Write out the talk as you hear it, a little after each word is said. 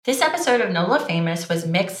This episode of NOLA Famous was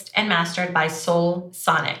mixed and mastered by Soul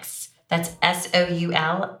Sonics. That's SOULSONIX.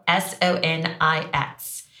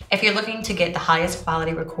 If you're looking to get the highest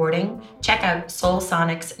quality recording, check out Soul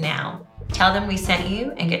Sonics now. Tell them we sent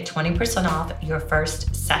you and get 20% off your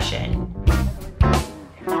first session.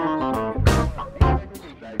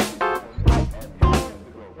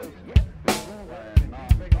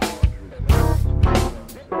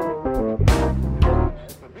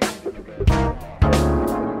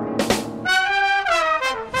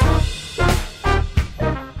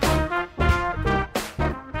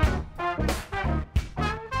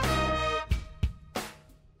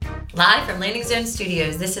 Live from Landing Zone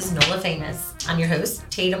Studios, this is NOLA Famous. I'm your host,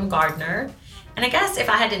 Tatum Gardner. And I guess if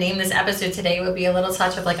I had to name this episode today, it would be a little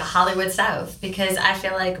touch of like a Hollywood South, because I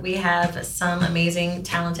feel like we have some amazing,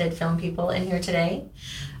 talented film people in here today.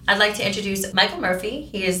 I'd like to introduce Michael Murphy.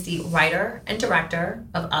 He is the writer and director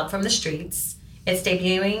of Up From the Streets. It's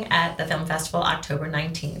debuting at the film festival October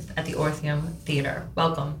 19th at the Orpheum Theater.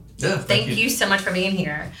 Welcome. Yeah, thank you so much for being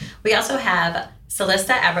here. We also have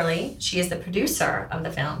Celista Everly. She is the producer of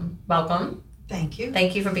the film. Welcome. Thank you.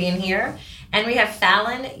 Thank you for being here. And we have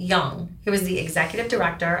Fallon Young, who is the executive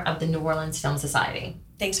director of the New Orleans Film Society.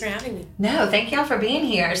 Thanks for having me. No, thank y'all for being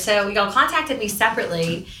here. So y'all contacted me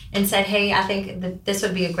separately and said, hey, I think that this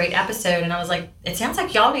would be a great episode. And I was like, it sounds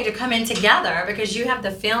like y'all need to come in together because you have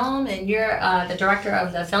the film and you're the director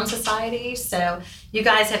of the Film Society. So you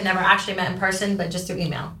guys have never actually met in person, but just through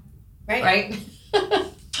email. Right?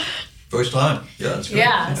 First time. Yeah, that's great.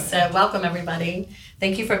 Yeah, so welcome everybody.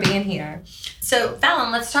 Thank you for being here. So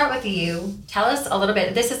Fallon, let's start with you. Tell us a little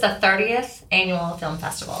bit. This is the 30th annual film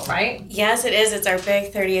festival, right? Yes, it is. It's our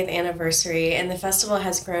big 30th anniversary, and the festival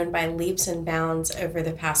has grown by leaps and bounds over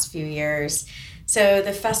the past few years. So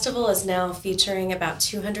the festival is now featuring about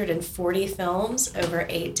 240 films over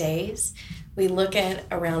 8 days. We look at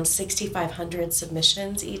around 6,500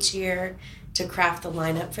 submissions each year to craft the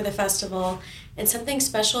lineup for the festival. And something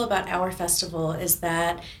special about our festival is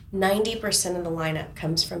that 90% of the lineup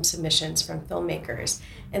comes from submissions from filmmakers.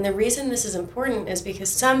 And the reason this is important is because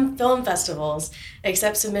some film festivals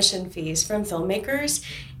accept submission fees from filmmakers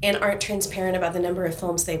and aren't transparent about the number of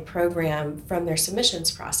films they program from their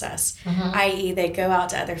submissions process, i.e. they go out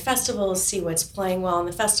to other festivals, see what's playing well on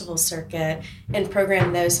the festival circuit, and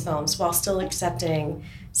program those films while still accepting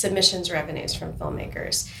submissions revenues from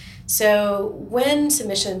filmmakers. So when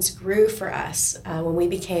submissions grew for us, when we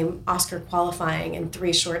became Oscar qualifying in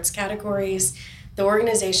 3 shorts categories, the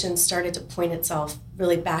organization started to point itself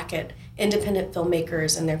really back at independent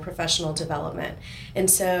filmmakers and their professional development. And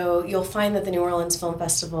so you'll find that the New Orleans Film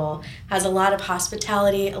Festival has a lot of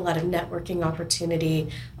hospitality, a lot of networking opportunity,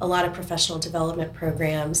 a lot of professional development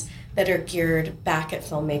programs that are geared back at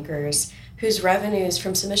filmmakers whose revenues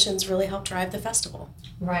from submissions really help drive the festival.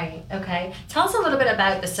 Right, okay. Tell us a little bit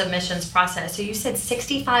about the submissions process. So you said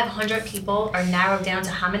 6,500 people are narrowed down to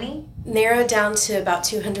how many? Narrowed down to about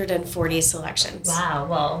 240 selections. Wow,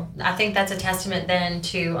 well, I think that's a testament then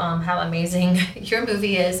to how amazing your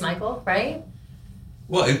movie is, Michael, right?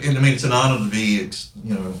 Well, it's an honor to be,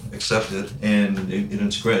 accepted, and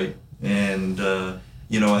it's great. And, I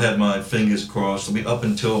had my fingers crossed. Up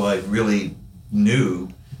until I really knew,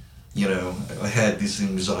 I had these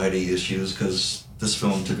anxiety issues because this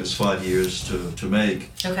film took us 5 years to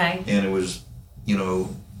make. Okay. And it was,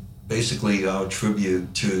 basically our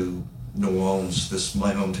tribute to New Orleans,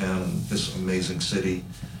 my hometown, and this amazing city,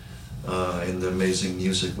 and the amazing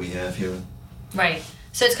music we have here. Right.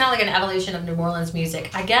 So it's kind of like an evolution of New Orleans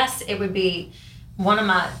music. I guess it would be one of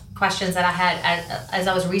my questions that I had as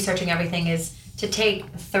I was researching everything is to take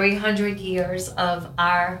 300 years of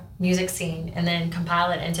our music scene and then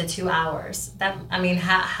compile it into 2 hours.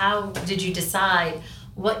 How did you decide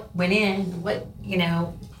what went in,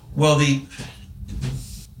 Well,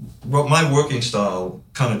 my working style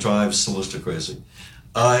kind of drives Celista crazy.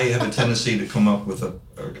 I have a tendency to come up with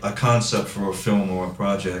a concept for a film or a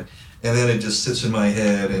project, and then it just sits in my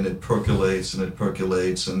head and it percolates,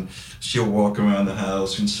 and she'll walk around the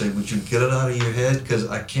house and say, would you get it out of your head? Because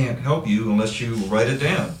I can't help you unless you write it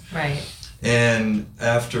down. Right. And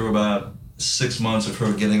after about 6 months of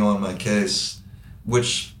her getting on my case,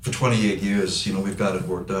 which for 28 years, we've got it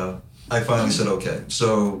worked out, I finally said, okay.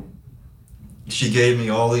 So she gave me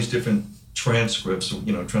all these different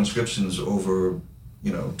transcriptions over,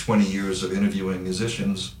 20 years of interviewing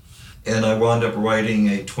musicians. And I wound up writing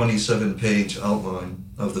a 27-page outline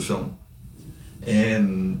of the film.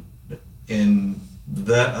 And in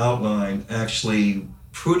that outline, actually,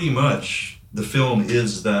 pretty much the film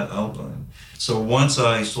is that outline. So once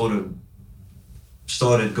I sort of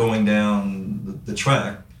started going down the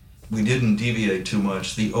track, we didn't deviate too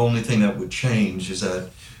much. The only thing that would change is that,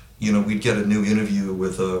 we'd get a new interview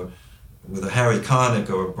with a Harry Connick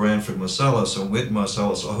or a Branford Marsalis or Whit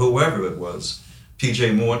Marsalis or whoever it was,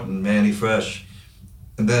 P.J. Morton, Manny Fresh,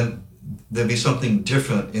 and then there'd be something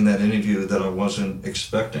different in that interview that I wasn't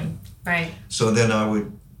expecting. Right. So then I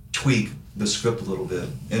would tweak the script a little bit.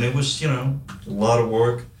 And it was, a lot of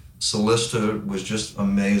work. Celista was just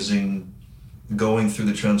amazing, going through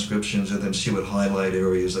the transcriptions, and then she would highlight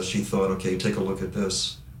areas that she thought, okay, take a look at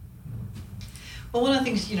this. Well, one of the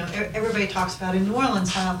things, everybody talks about in New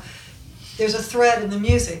Orleans, how there's a thread in the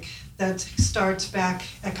music that starts back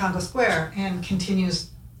at Congo Square and continues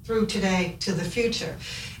through today to the future.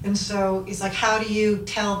 And so it's like, how do you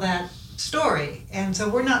tell that story? And so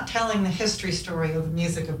we're not telling the history story of the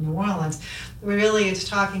music of New Orleans. Really, it's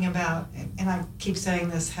talking about, and I keep saying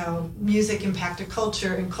this, how music impacted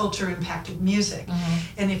culture and culture impacted music. Mm-hmm.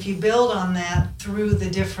 And if you build on that through the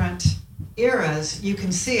different eras, you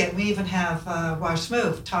can see it. We even have Wash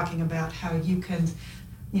Smooth talking about how you can,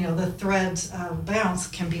 the threads of bounce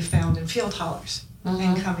can be found in field hollers. Mm-hmm.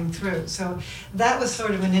 And coming through. So that was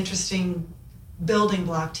sort of an interesting building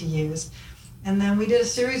block to use. And then we did a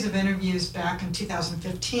series of interviews back in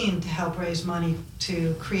 2015 to help raise money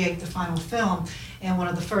to create the final film. And one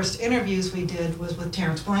of the first interviews we did was with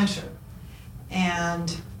Terrence Blanchard.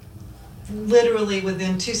 And literally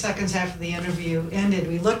within 2 seconds after the interview ended,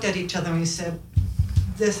 we looked at each other and we said,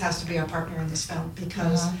 this has to be our partner in this film,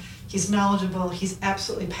 because he's knowledgeable, he's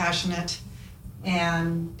absolutely passionate,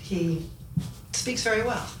 and he speaks very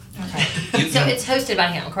well. Okay. So it's hosted by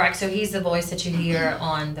him, correct? So he's the voice that you hear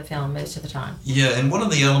on the film most of the time. Yeah, and one of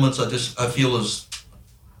the elements I feel is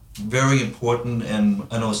very important, and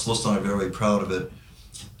I know Celista and I are very proud of it.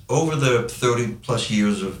 Over the 30 plus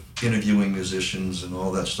years of interviewing musicians and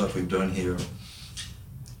all that stuff we've done here,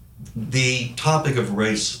 the topic of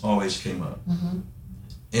race always came up. Mm-hmm.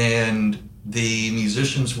 And the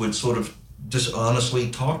musicians would sort of just honestly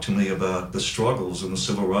talk to me about the struggles and the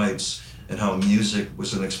civil rights, and how music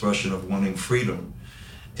was an expression of wanting freedom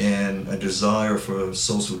and a desire for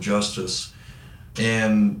social justice.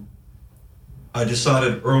 And I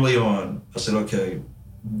decided early on, I said, okay,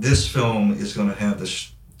 this film is going to have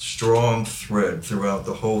this strong thread throughout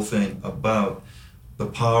the whole thing about the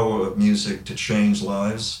power of music to change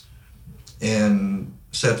lives. And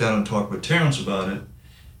sat down and talked with Terrence about it,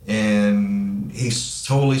 and he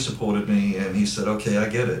totally supported me, and he said, okay, I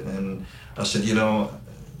get it. And I said,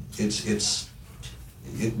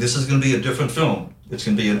 this is going to be a different film. It's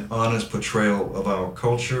going to be an honest portrayal of our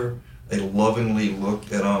culture, a lovingly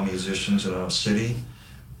look at our musicians in our city,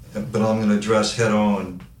 but I'm going to address head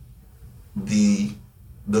on the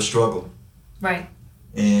struggle. Right.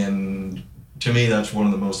 And to me, that's one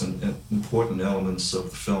of the most important elements of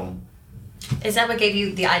the film. Is that what gave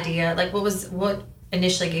you the idea? Like, what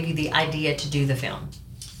initially gave you the idea to do the film?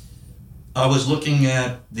 I was looking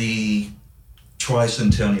at the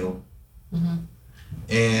tricentennial. Mm-hmm.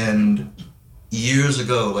 And years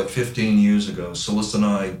ago, like 15 years ago, Celista and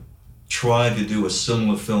I tried to do a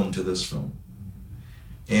similar film to this film.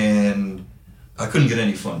 And I couldn't get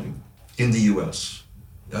any funding in the US.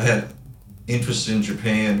 I had interest in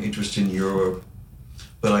Japan, interest in Europe,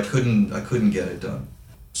 but I couldn't get it done.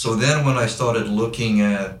 So then when I started looking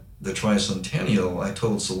at the tricentennial, I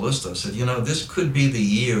told Celista, I said, this could be the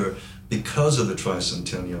year, because of the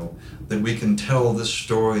tricentennial, that we can tell this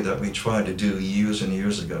story that we tried to do years and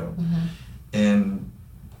years ago. Mm-hmm. And,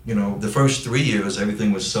 the first 3 years,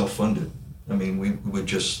 everything was self-funded. I mean, we were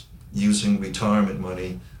just using retirement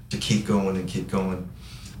money to keep going and keep going.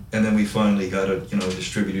 And then we finally got a,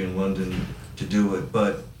 distributor in London to do it.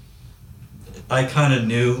 But I kind of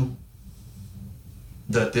knew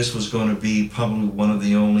that this was going to be probably one of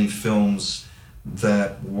the only films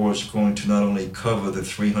that was going to not only cover the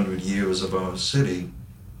 300 years of our city,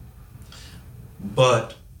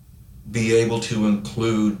 but be able to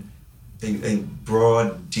include a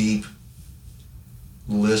broad, deep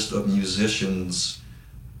list of musicians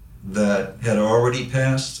that had already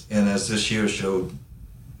passed, and as this year showed,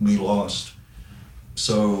 we lost.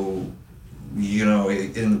 So,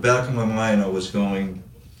 in the back of my mind, I was going,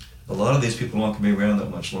 a lot of these people aren't going to be around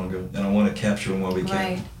that much longer, and I want to capture them while we can.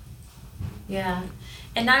 Right. Yeah.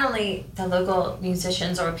 And not only the local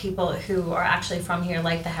musicians or people who are actually from here,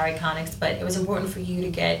 like the Harry Connicks, but it was important for you to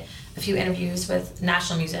get a few interviews with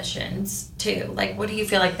national musicians too. Like, what do you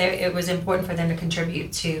feel like it was important for them to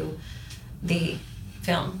contribute to the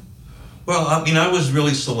film? Well, I was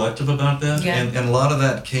really selective about that. Yeah. And a lot of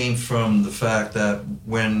that came from the fact that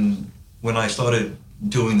when I started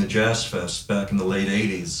doing the Jazz Fest back in the late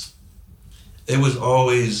 80s, it was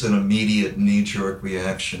always an immediate knee-jerk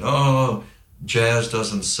reaction. Oh, jazz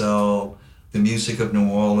doesn't sell. The music of New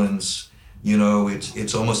Orleans,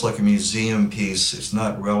 it's almost like a museum piece. It's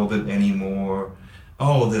not relevant anymore.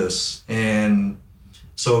 All of this. And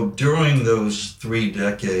so during those 3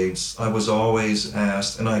 decades, I was always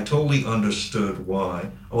asked, and I totally understood why,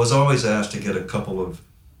 I was always asked to get a couple of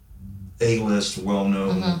A-list,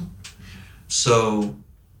 well-known. So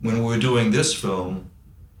when we were doing this film,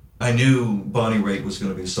 I knew Bonnie Raitt was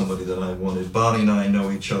going to be somebody that I wanted. Bonnie and I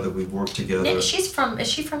know each other. We've worked together. Is she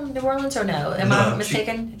from New Orleans or no? Am I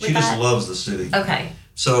mistaken with she that? just loves the city. Okay.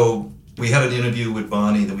 So we had an interview with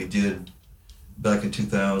Bonnie that we did back in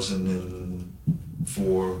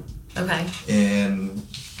 2004. Okay. And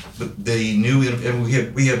they knew, and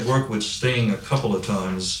we had worked with Sting a couple of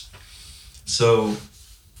times. So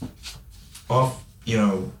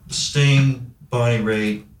Sting, Bonnie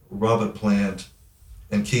Raitt, Robert Plant,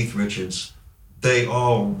 and Keith Richards, they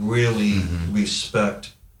all really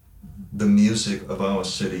respect the music of our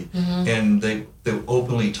city. And they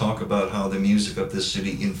openly talk about how the music of this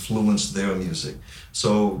city influenced their music.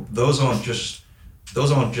 So those aren't just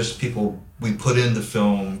people we put in the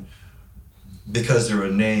film because they're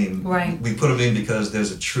a name. Right. We put them in because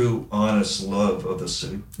there's a true, honest love of the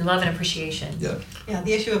city. Love and appreciation. Yeah. Yeah,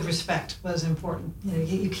 the issue of respect was important.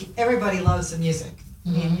 Everybody loves the music. I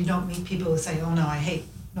mean, you don't meet people who say, "Oh no, I hate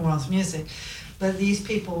New Orleans music," but these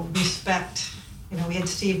people respect. We had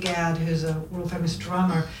Steve Gadd, who's a world famous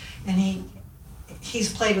drummer, and he's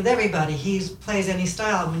played with everybody. He plays any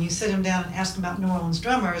style. When you sit him down and ask him about New Orleans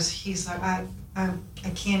drummers, he's like, I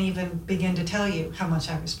can't even begin to tell you how much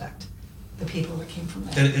I respect the people that came from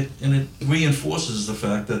there. And it reinforces the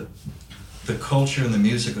fact that the culture and the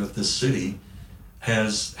music of this city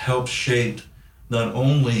has helped shape not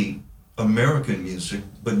only American music,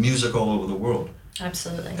 but music all over the world.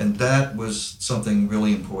 Absolutely. And that was something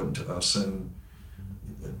really important to us. And,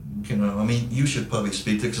 you should probably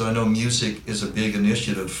speak to it, because I know music is a big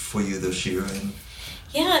initiative for you this year. And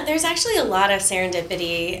yeah, there's actually a lot of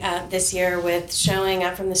serendipity this year with showing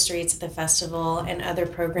up from the streets at the festival and other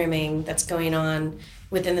programming that's going on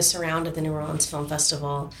within the surround of the New Orleans Film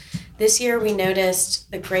Festival. This year we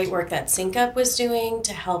noticed the great work that Sync Up was doing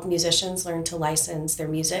to help musicians learn to license their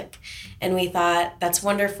music. And we thought, that's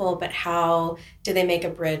wonderful, but how do they make a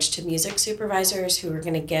bridge to music supervisors who are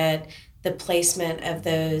going to get the placement of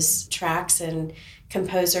those tracks and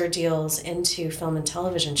composer deals into film and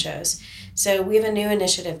television shows? So we have a new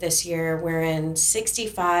initiative this year wherein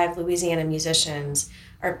 65 Louisiana musicians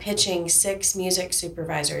are pitching 6 music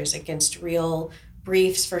supervisors against real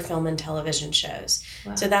briefs for film and television shows.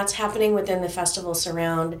 Wow. So that's happening within the festival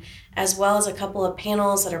surround, as well as a couple of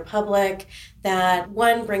panels that are public that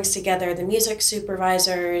one brings together the music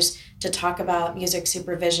supervisors to talk about music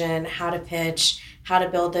supervision, how to pitch, how to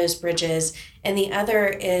build those bridges, and the other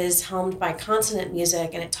is helmed by Consonant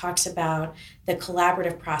Music, and it talks about the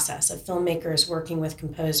collaborative process of filmmakers working with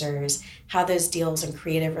composers, how those deals and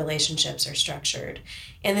creative relationships are structured.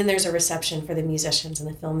 And then there's a reception for the musicians and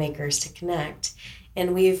the filmmakers to connect.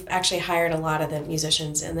 And we've actually hired a lot of the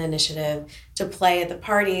musicians in the initiative to play at the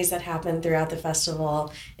parties that happen throughout the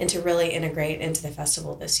festival and to really integrate into the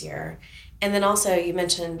festival this year. And then also you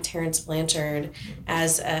mentioned Terrence Blanchard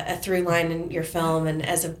as a through line in your film and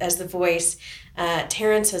as the voice.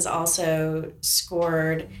 Terrence has also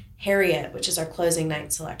scored Harriet, which is our closing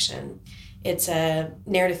night selection. It's a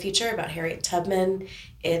narrative feature about Harriet Tubman.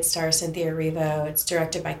 It stars Cynthia Erivo. It's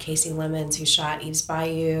directed by Casey Lemons, who shot Eve's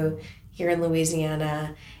Bayou here in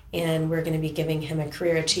Louisiana. And we're going to be giving him a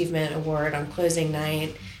Career Achievement Award on closing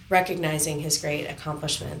night, recognizing his great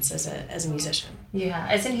accomplishments as a musician.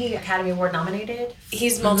 Yeah, isn't he Academy Award nominated?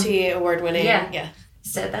 He's multi-award winning. Yeah.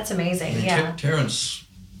 So that's amazing. And yeah. Terrence,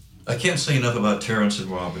 I can't say enough about Terrence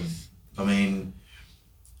and Robin. I mean,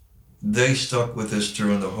 they stuck with us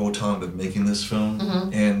during the whole time of making this film,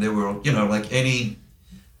 and there were, like any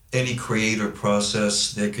creator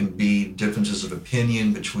process, there can be differences of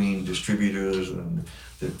opinion between distributors and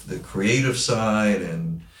the creative side,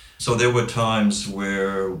 and so there were times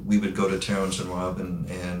where we would go to Terrence and Robin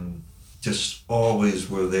and just always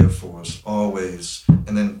were there for us, always.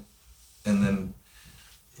 And then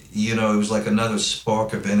it was like another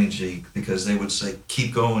spark of energy, because they would say,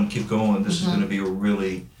 keep going, this is going to be a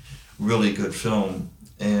really, really good film.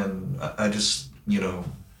 And I just,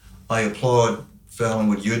 I applaud, Fallon,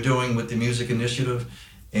 what you're doing with the music initiative.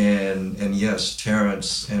 And yes,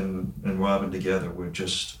 Terrence and Robin together were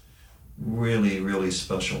just really, really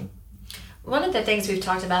special. One of the things we've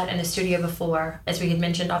talked about in the studio before, as we had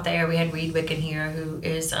mentioned off the air, we had Reed Wicken here, who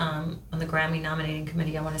is on the Grammy nominating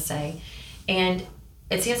committee, I want to say. And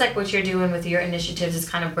it seems like what you're doing with your initiatives is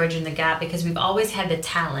kind of bridging the gap, because we've always had the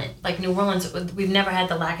talent. Like New Orleans, we've never had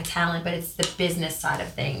the lack of talent, but it's the business side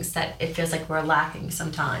of things that it feels like we're lacking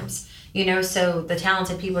sometimes. So the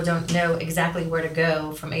talented people don't know exactly where to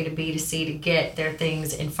go from A to B to C to get their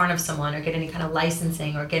things in front of someone, or get any kind of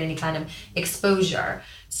licensing, or get any kind of exposure.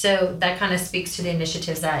 So that kind of speaks to the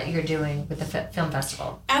initiatives that you're doing with the film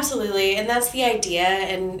festival. Absolutely, and that's the idea,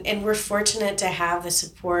 and we're fortunate to have the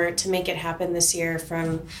support to make it happen this year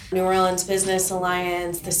from New Orleans Business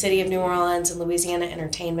Alliance, the City of New Orleans, and Louisiana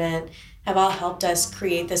Entertainment have all helped us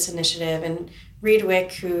create this initiative. And Reed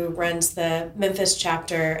Wick, who runs the Memphis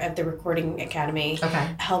chapter of the Recording Academy,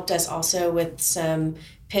 helped us also with some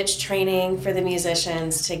pitch training for the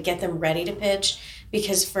musicians to get them ready to pitch,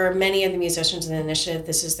 because for many of the musicians in the initiative,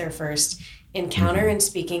 this is their first encounter in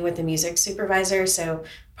speaking with the music supervisor. So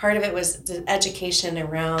part of it was the education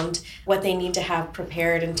around what they need to have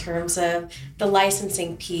prepared in terms of the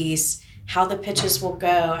licensing piece, how the pitches will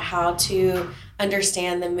go, how to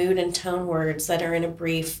understand the mood and tone words that are in a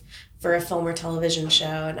brief for a film or television show.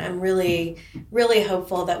 And I'm really, really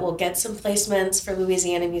hopeful that we'll get some placements for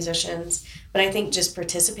Louisiana musicians. But I think just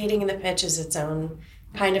participating in the pitch is its own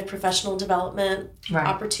kind of professional development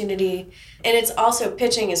opportunity. And it's also,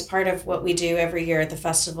 pitching is part of what we do every year at the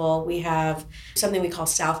festival. We have something we call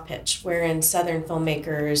South Pitch, wherein Southern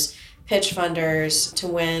filmmakers pitch funders to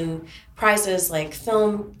win prizes like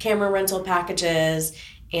film camera rental packages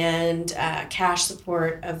and cash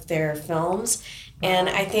support of their films. And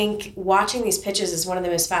I think watching these pitches is one of the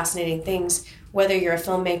most fascinating things, whether you're a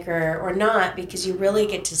filmmaker or not, because you really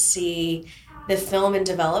get to see the film in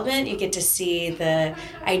development. You get to see the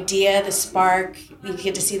idea, the spark. You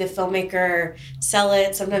get to see the filmmaker sell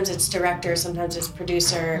it. Sometimes it's director, sometimes it's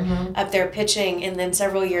producer up there pitching. And then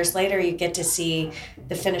several years later, you get to see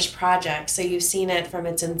the finished project. So you've seen it from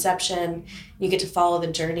its inception. You get to follow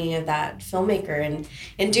the journey of that filmmaker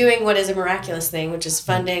and doing what is a miraculous thing, which is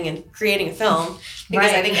funding and creating a film.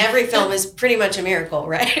 Because I think every film is pretty much a miracle,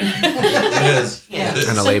 right? It is. Yeah.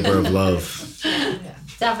 And a labor of love.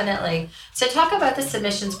 Definitely. So talk about the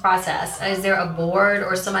submissions process. Is there a board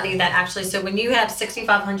or somebody that actually, so when you have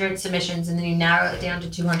 6,500 submissions and then you narrow it down to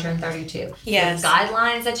 232, yes,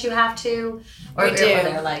 guidelines that you have to, or we do. Or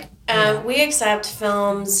they're like, we accept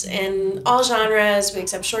films in all genres. We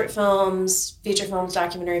accept short films, feature films,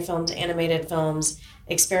 documentary films, animated films,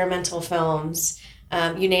 experimental films.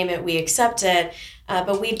 You name it, we accept it.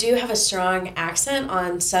 But we do have a strong accent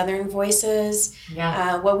on Southern voices.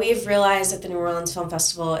 What we've realized at the New Orleans Film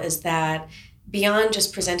Festival is that beyond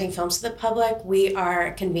just presenting films to the public, we are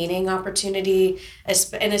a convening opportunity,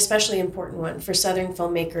 an especially important one for Southern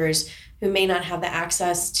filmmakers who may not have the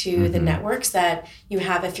access to the networks that you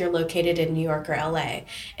have if you're located in New York or LA.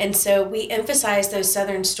 And so we emphasize those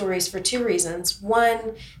Southern stories for two reasons.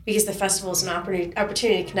 One, because the festival is an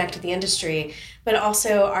opportunity to connect with the industry, but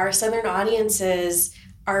also our Southern audiences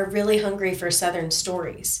are really hungry for Southern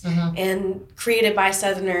stories and created by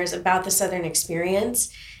Southerners about the Southern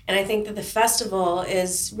experience. And I think that the festival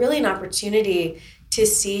is really an opportunity to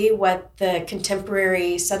see what the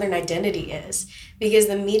contemporary Southern identity is, because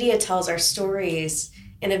the media tells our stories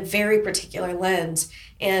in a very particular lens.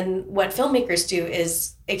 And what filmmakers do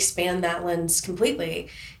is expand that lens completely.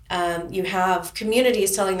 You have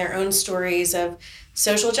communities telling their own stories of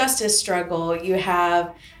social justice struggle. You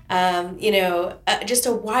have, just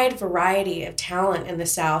a wide variety of talent in the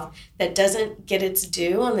South that doesn't get its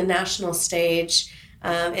due on the national stage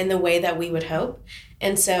in the way that we would hope.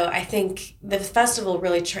 And so I think the festival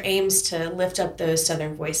really aims to lift up those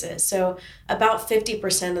Southern voices. So about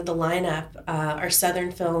 50% of the lineup are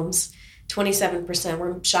Southern films, 27%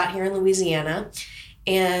 were shot here in Louisiana.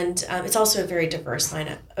 And it's also a very diverse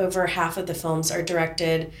lineup. Over half of the films are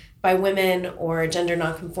directed by women or gender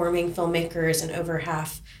nonconforming filmmakers, and over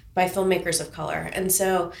half by filmmakers of color. And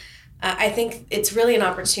so I think it's really an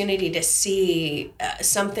opportunity to see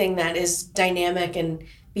something that is dynamic and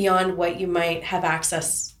beyond what you might have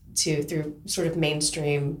access to through sort of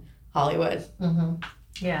mainstream Hollywood.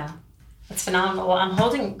 Yeah, that's phenomenal. Well, I'm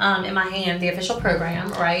holding in my hand the official program,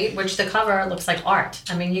 right? Which the cover looks like art.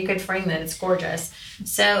 I mean, you could frame it. It's gorgeous.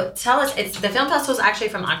 So tell us, the film festival is actually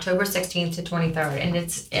from October 16th to 23rd, and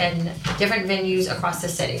it's in different venues across the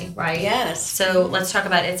city, right? Yes. So let's talk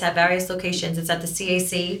about it. It's at various locations. It's at the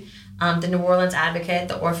CAC, the New Orleans Advocate,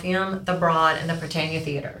 the Orpheum, the Broad, and the Britannia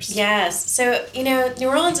Theaters. Yes. So, New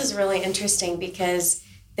Orleans is really interesting because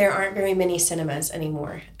there aren't very many cinemas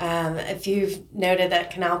anymore. If you've noted that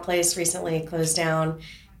Canal Place recently closed down,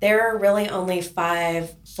 there are really only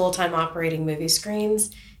 5 full-time operating movie screens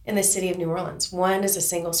in the city of New Orleans. One is a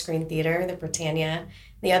single screen theater, the Britannia.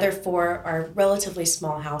 The other 4 are relatively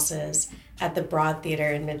small houses at the Broad Theater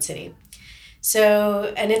in Mid-City.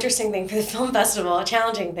 So an interesting thing for the film festival, a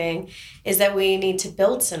challenging thing, is that we need to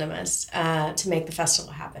build cinemas to make the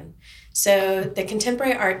festival happen. So the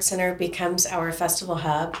Contemporary Arts Center becomes our festival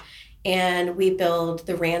hub, and we build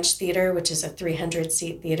the Ranch Theater, which is a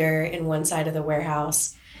 300-seat theater in one side of the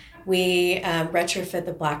warehouse. We retrofit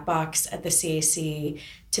the Black Box at the CAC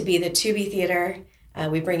to be the Tubi Theater.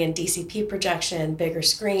 We bring in DCP projection, bigger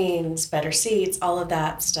screens, better seats, all of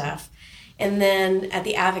that stuff. And then at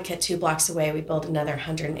the Advocate, 2 blocks away, we build another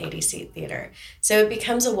 180-seat theater. So it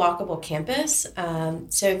becomes a walkable campus.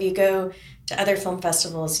 So if you go to other film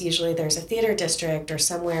festivals, usually there's a theater district or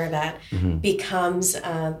somewhere that becomes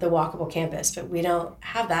the walkable campus, but we don't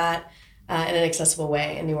have that in an accessible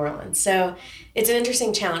way in New Orleans. So it's an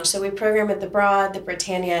interesting challenge. So we program at the Broad, the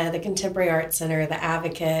Britannia, the Contemporary Arts Center, the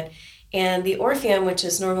Advocate, and the Orpheum, which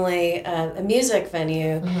is normally a music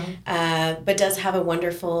venue, but does have a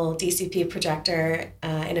wonderful DCP projector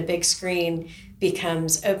and a big screen,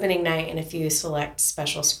 becomes opening night and a few select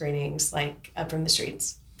special screenings like Up From the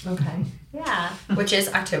Streets. Okay. Yeah. Which is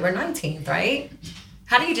October 19th, right?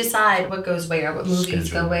 How do you decide what goes where, what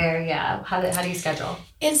movies go where? Yeah. How do you schedule?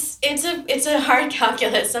 It's a hard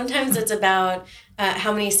calculus. Sometimes it's about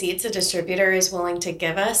how many seats a distributor is willing to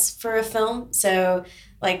give us for a film. So,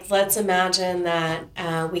 like, let's imagine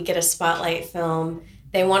that we get a spotlight film.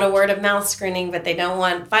 They want a word of mouth screening, but they don't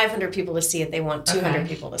want 500 people to see it. They want 200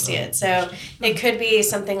 people to see it. So it could be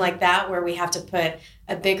something like that where we have to put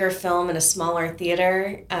a bigger film in a smaller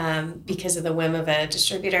theater because of the whim of a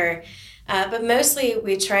distributor. But mostly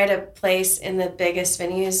we try to place in the biggest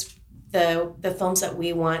venues the films that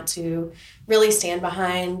we want to really stand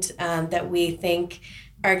behind, that we think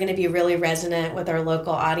are going to be really resonant with our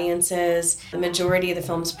local audiences. The majority of the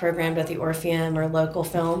films programmed at the Orpheum are local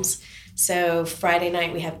films. So Friday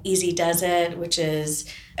night we have Easy Does It, which is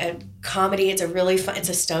a comedy. It's a really fun, it's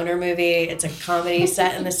a stoner movie. It's a comedy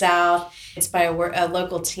set in the South. It's by a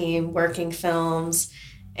local team, Working Films,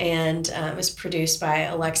 and it was produced by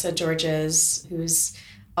Alexa Georges, who's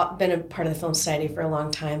been a part of the Film Society for a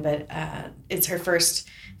long time, but it's her first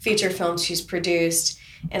feature film she's produced.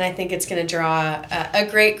 And I think it's going to draw a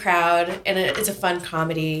great crowd, and it's a fun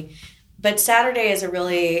comedy. But Saturday is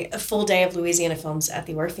a full day of Louisiana films at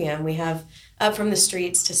the Orpheum. We have Up From the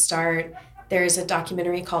Streets to start. There's a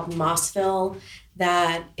documentary called Mossville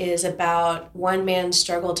that is about one man's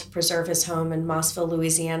struggle to preserve his home in Mossville,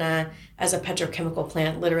 Louisiana, as a petrochemical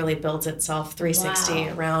plant literally builds itself 360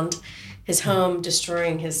 around his home,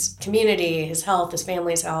 destroying his community, his health, his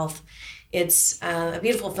family's health. It's a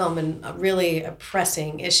beautiful film and a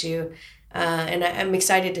pressing issue. And I'm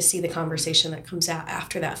excited to see the conversation that comes out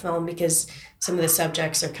after that film, because some of the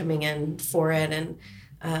subjects are coming in for it, and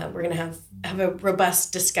we're going to have a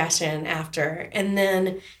robust discussion after. And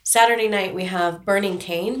then Saturday night we have Burning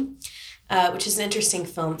Cane, which is an interesting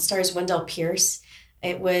film. It stars Wendell Pierce.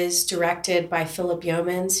 It was directed by Philip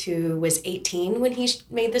Yeomans, who was 18 when he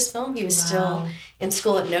made this film. He was still in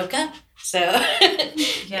school at NOCA. So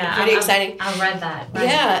yeah, pretty exciting. I read that. Right.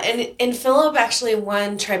 Yeah, and Philip actually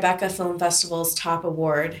won Tribeca Film Festival's top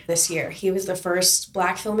award this year. He was the first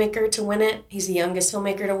Black filmmaker to win it. He's the youngest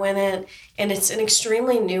filmmaker to win it. And it's an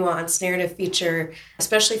extremely nuanced narrative feature,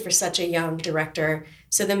 especially for such a young director.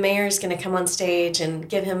 So the mayor's going to come on stage and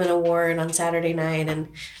give him an award on Saturday night. And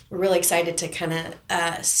we're really excited to kind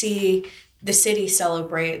of see the city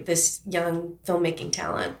celebrate this young filmmaking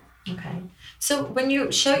talent. Okay. So when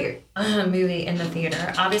you show your movie in the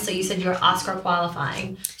theater, obviously you said you're Oscar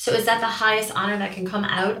qualifying. So is that the highest honor that can come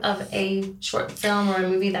out of a short film or a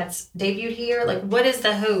movie that's debuted here? Like, what is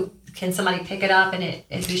the hope? Can somebody pick it up and it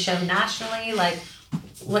be shown nationally? Like,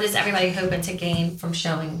 what is everybody hoping to gain from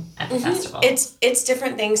showing at the festival? It's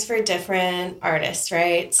different things for different artists,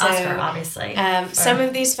 right? So, Oscar, obviously. Some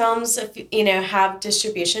of these films, have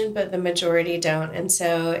distribution, but the majority don't. And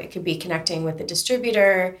so it could be connecting with the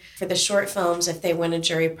distributor. For the short films, if they win a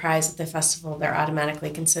jury prize at the festival, they're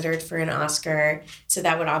automatically considered for an Oscar. So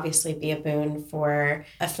that would obviously be a boon for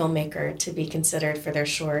a filmmaker to be considered for their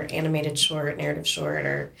short, animated short, narrative short,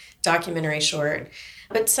 or documentary short.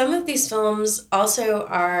 But some of these films also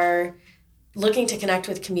are looking to connect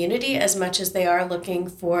with community as much as they are looking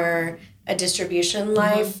for a distribution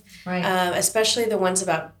life, right. Especially the ones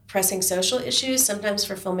about pressing social issues. Sometimes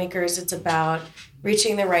for filmmakers, it's about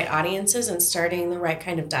reaching the right audiences and starting the right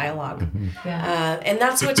kind of dialogue. Yeah. And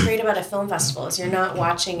that's what's great about a film festival is you're not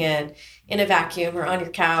watching it in a vacuum or on your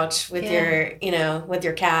couch with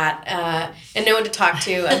your cat and no one to talk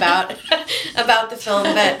to about the film.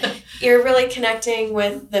 But You're really connecting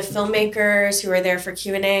with the filmmakers who are there for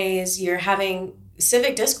Q&As. You're having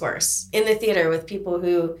civic discourse in the theater with people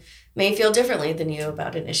who may feel differently than you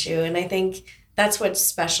about an issue. And I think that's what's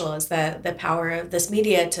special, is that the power of this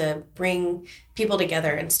media to bring people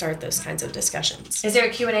together and start those kinds of discussions. Is there a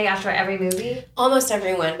Q&A after every movie? Almost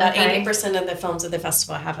everyone. About Okay. 80% of the films at the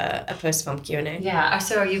festival have a post-film Q&A. Yeah.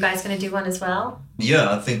 So are you guys going to do one as well?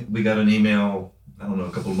 Yeah, I think we got an email, I don't know,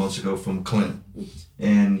 a couple of months ago from Clint,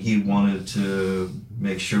 and he wanted to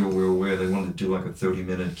make sure we're aware they wanted to do like a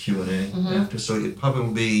 30-minute Q&A after. So it probably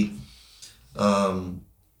will be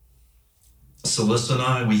Celeste and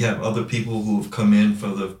I. We have other people who have come in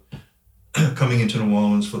coming into New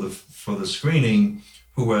Orleans for the screening,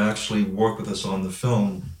 who will actually work with us on the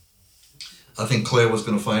film. I think Claire was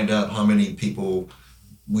going to find out how many people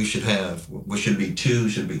we should have. We should be 2,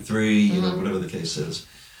 should be 3, you know, whatever the case is.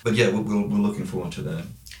 But yeah, we're looking forward to that.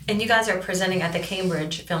 And you guys are presenting at the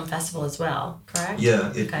Cambridge Film Festival as well, correct? Yeah,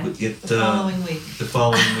 The following week. The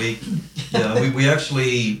following week. Yeah,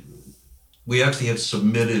 we actually had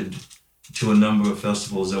submitted to a number of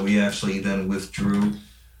festivals that we actually then withdrew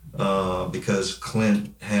because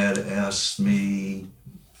Clint had asked me,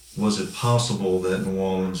 was it possible that New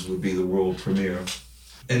Orleans would be the world premiere?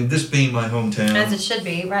 And this being my hometown, As it should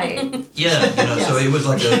be, right? yeah, you know, so it was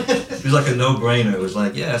like a no-brainer. It was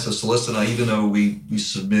like, yeah, so Celeste and I, even though we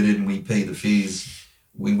submitted and we paid the fees,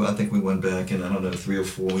 I think we went back and I don't know, 3 or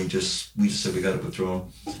 4. We just said we got to withdraw.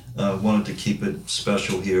 Wanted to keep it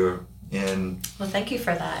special here, and Well, thank you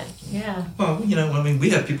for that. Yeah. well, you know, I mean,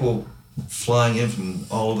 we have people flying in from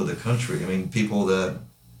all over the country. I mean, people that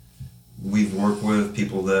we've worked with,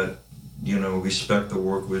 people that, you know, respect the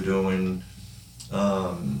work we're doing.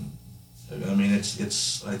 I mean,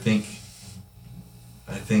 it's. I think.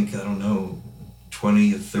 I don't know,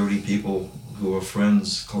 20 or 30 people who are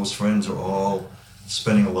friends, close friends, are all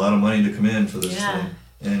spending a lot of money to come in for this Yeah. thing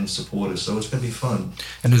and support us. So it's gonna be fun.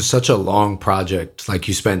 And it's such a long project. Like,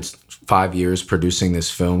 you spent 5 years producing this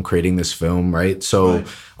film, creating this film, right? So Right.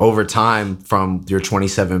 over time, from your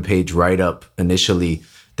 27-page write-up initially,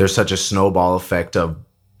 there's such a snowball effect of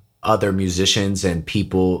other musicians and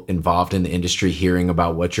people involved in the industry hearing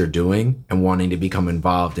about what you're doing and wanting to become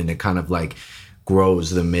involved. And it kind of like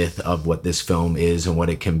grows the myth of what this film is and what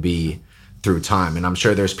it can be through time. And I'm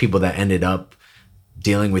sure there's people that ended up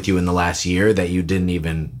dealing with you in the last year that you didn't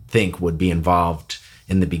even think would be involved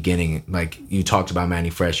in the beginning. Like, you talked about Manny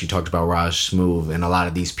Fresh, you talked about Raj Smoove, and a lot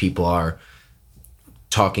of these people are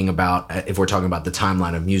talking about, if we're talking about the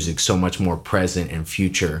timeline of music, so much more present and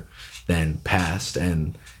future than past.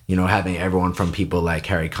 And, you know, having everyone from people like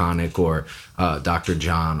Harry Connick or Dr.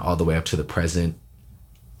 John all the way up to the present,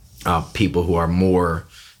 people who are more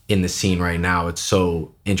in the scene right now, it's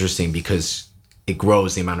so interesting because it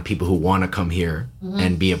grows the amount of people who want to come here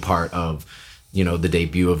and be a part of, you know, the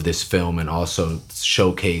debut of this film, and also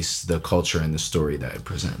showcase the culture and the story that it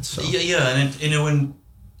presents. So. Yeah, and you know, and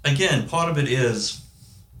again, part of it is,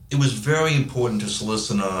 it was very important to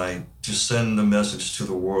Celeste and I to send the message to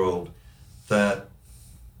the world that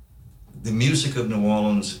the music of New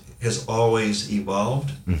Orleans has always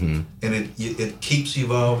evolved, and it keeps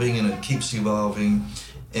evolving and it keeps evolving,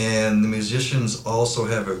 and the musicians also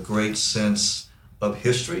have a great sense of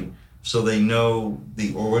history, so they know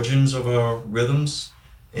the origins of our rhythms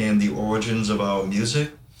and the origins of our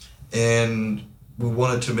music, and we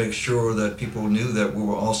wanted to make sure that people knew that we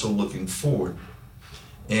were also looking forward.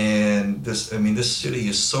 And this city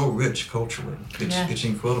is so rich culturally. It's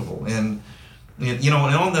incredible. And you know,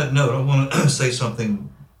 and on that note, I want to say something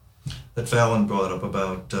that Fallon brought up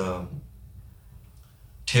about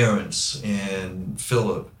Terrence and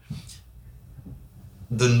Philip.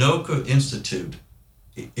 The NOCA Institute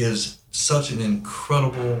is such an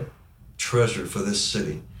incredible treasure for this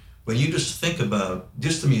city. When you just think about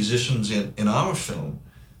just the musicians in our film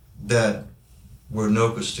that were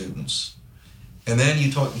NOCA students, and then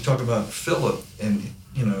you talk about Philip and,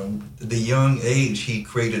 you know, the young age he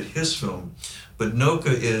created his film, but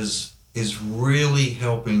NOCA is really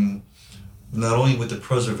helping not only with the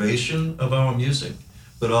preservation of our music,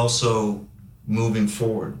 but also moving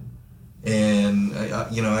forward. And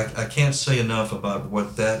I can't say enough about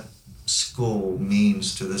what that school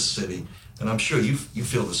means to this city. And I'm sure you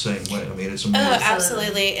feel the same way. I mean, it's amazing. Oh,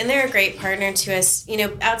 absolutely. And they're a great partner to us. You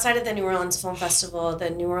know, outside of the New Orleans Film Festival, the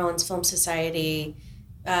New Orleans Film Society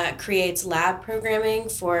creates lab programming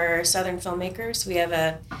for Southern filmmakers. We have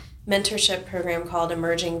a mentorship program called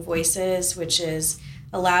Emerging Voices, which is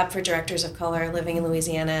a lab for directors of color living in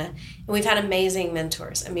Louisiana. And we've had amazing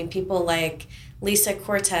mentors. I mean, people like Lisa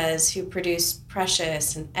Cortez, who produced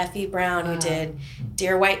Precious, and Effie Brown, who did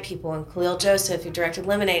Dear White People, and Khalil Joseph, who directed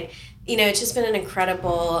Lemonade. You know, it's just been an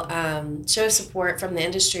incredible show of support from the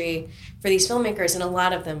industry for these filmmakers, and a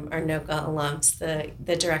lot of them are NOCA alums,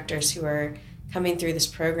 the directors who are coming through this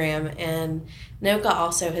program. And NOCA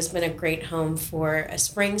also has been a great home for a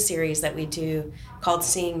spring series that we do called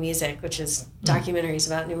Seeing Music, which is documentaries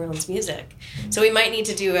about New Orleans music. So we might need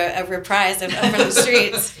to do a reprise of From the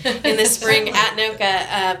Streets in the spring at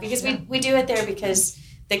NOCA, because we do it there because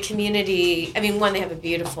the community, I mean, one, they have a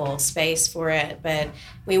beautiful space for it, but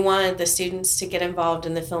we wanted the students to get involved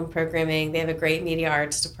in the film programming. They have a great media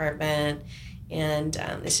arts department, and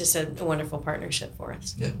it's just a wonderful partnership for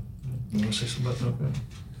us. Yeah. You want to say something about NOCA?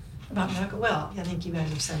 About NOCA? Well, I think you guys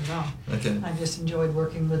have said it all. Okay. I just enjoyed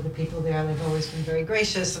working with the people there. They've always been very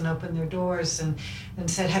gracious and opened their doors and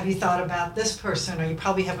said, have you thought about this person? Or you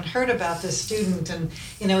probably haven't heard about this student. And,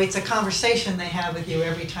 you know, it's a conversation they have with you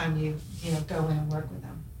every time you go in and work with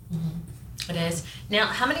them. It is. Now,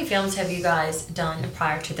 how many films have you guys done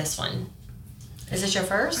prior to this one? Is this your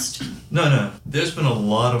first? No. There's been a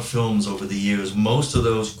lot of films over the years. Most of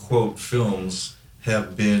those, quote, films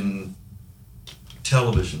have been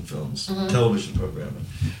television films, television programming.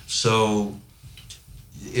 So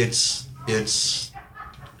it's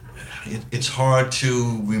hard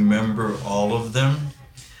to remember all of them.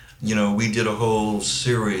 You know, we did a whole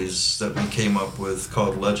series that we came up with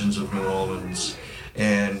called Legends of New Orleans,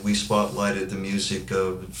 and we spotlighted the music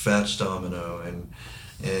of Fats Domino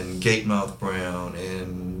and Gatemouth Brown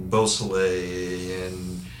and Beausoleil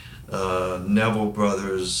and Neville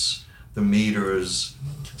Brothers, the Meters.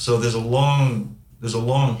 So there's a long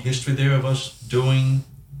history there of us doing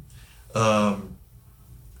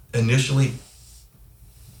initially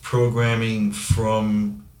programming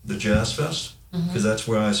from the Jazz Fest, because that's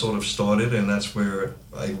where I sort of started, and that's where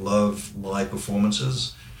I love live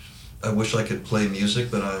performances. I wish I could play music,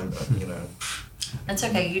 but I'm you know. That's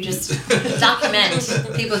okay. You just document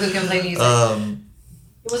people who can play music.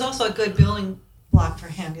 It was also a good building block for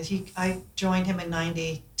him, because I joined him in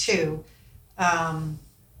 '92,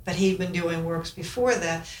 but he'd been doing works before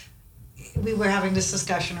that. We were having this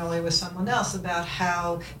discussion earlier with someone else about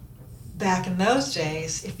how back in those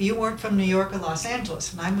days, if you weren't from New York or Los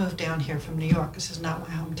Angeles, and I moved down here from New York, this is not my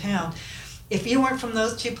hometown, if you weren't from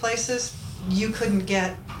those two places, you couldn't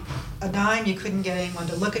get a dime, you couldn't get anyone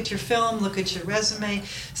to look at your film, look at your resume.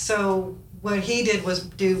 So what he did was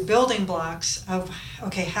do building blocks of,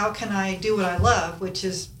 okay, how can I do what I love, which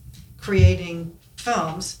is creating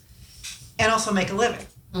films, and also make a living.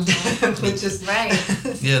 Which is right.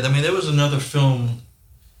 Yeah, I mean, there was another film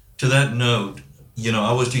to that note. You know,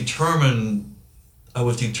 I was determined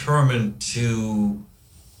to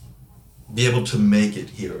be able to make it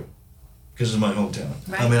here, because it's my hometown.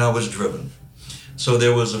 Right. I mean, I was driven. So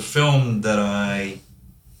there was a film that I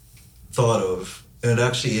thought of, and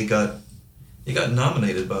actually it got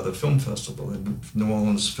nominated by the film festival at New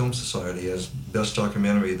Orleans Film Society as best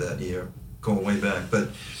documentary that year, going way back.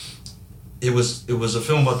 But it was a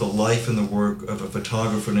film about the life and the work of a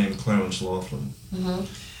photographer named Clarence Laughlin.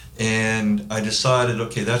 And I decided,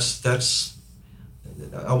 okay,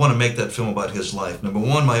 I want to make that film about his life. Number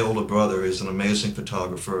one, my older brother is an amazing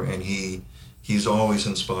photographer, and he's always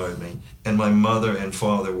inspired me. And my mother and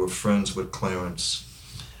father were friends with Clarence.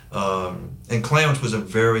 And Clarence was a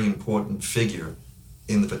very important figure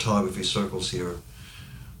in the photography circles here.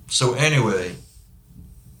 So anyway,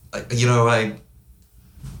 I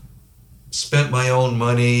spent my own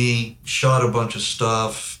money, shot a bunch of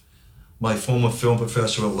stuff. My former film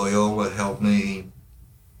professor at Loyola helped me.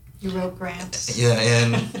 You wrote grants. Yeah,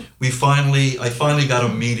 and I finally got a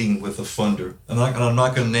meeting with a funder. I'm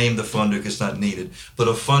not going to name the funder because it's not needed. But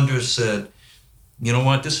a funder said, you know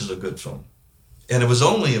what, this is a good film. And it was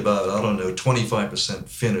only about, 25%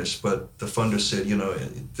 finished, but the funder said,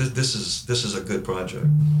 this is a good project.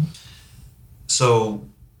 So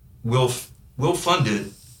we'll fund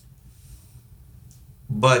it,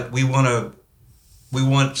 but we want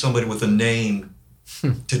somebody with a name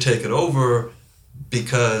to take it over,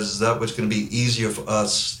 because that was going to be easier for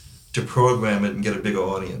us to program it and get a bigger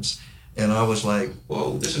audience. And I was like,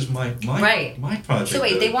 whoa, this is my project. So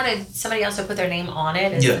wait, they wanted somebody else to put their name on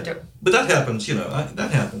it? But that happens,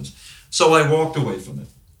 that happens. So I walked away from it.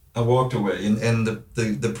 And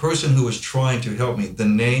the person who was trying to help me, the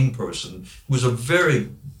name person, was a very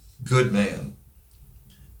good man.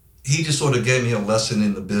 He just sort of gave me a lesson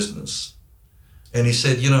in the business. And he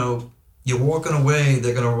said, you're walking away,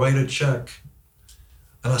 they're going to write a check.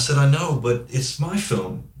 And I said, I know, but it's my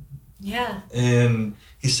film. Yeah. And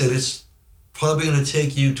he said, it's probably going to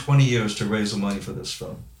take you 20 years to raise the money for this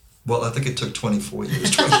film. Well, I think it took 24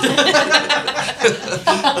 years.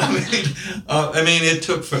 I mean, it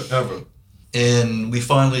took forever. And we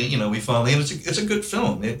finally, and it's a good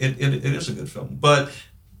film. It is a good film. But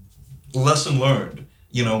lesson learned,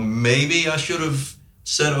 maybe I should have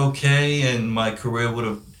said okay and my career would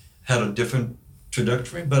have had a different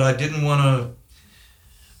trajectory, but I didn't want to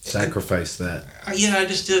sacrifice that. Yeah, I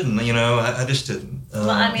just didn't, I just didn't. Well,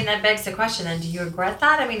 I mean, that begs the question then, do you regret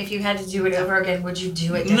that? I mean, if you had to do it over again, would you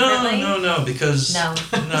do it differently? No, because... No.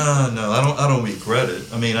 No, I don't regret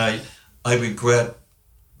it. I mean, I regret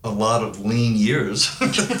a lot of lean years. I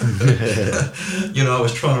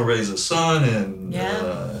was trying to raise a son and,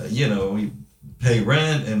 we pay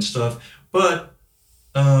rent and stuff. But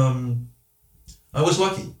I was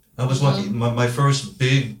lucky. My first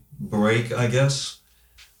big break, I guess,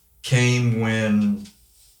 came when,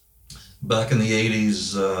 back in the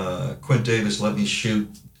 80s, Quint Davis let me shoot,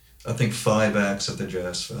 I think, 5 acts at the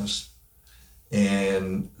Jazz Fest.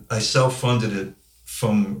 And I self-funded it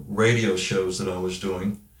from radio shows that I was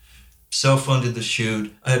doing. Self-funded the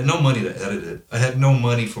shoot. I had no money to edit it. I had no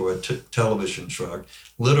money for a television truck.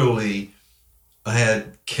 Literally, I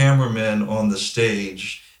had cameramen on the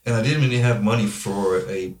stage, and I didn't even have money for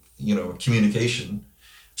a communication.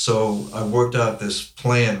 So I worked out this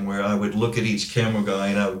plan where I would look at each camera guy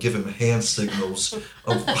and I would give him hand signals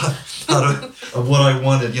of what I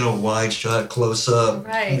wanted, wide shot, close up,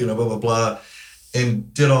 right. Blah, blah, blah,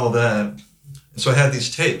 and did all that. So I had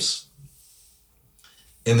these tapes.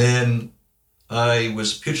 And then I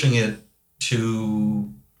was pitching it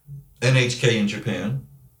to NHK in Japan.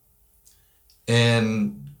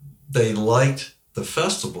 And they liked the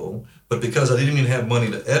festival, but because I didn't even have money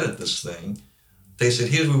to edit this thing, they said,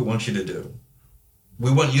 here's what we want you to do.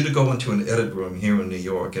 We want you to go into an edit room here in New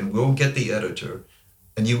York, and we'll get the editor,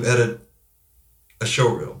 and you edit a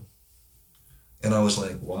showreel. And I was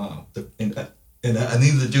like, wow. And I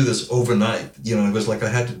needed to do this overnight. It was like I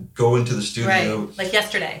had to go into the studio. Right, like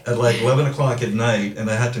yesterday. At like 11 o'clock at night, and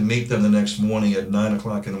I had to meet them the next morning at 9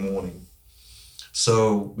 o'clock in the morning.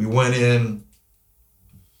 So we went in,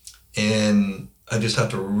 and I just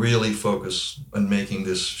had to really focus on making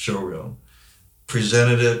this showreel.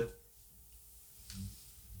 Presented it.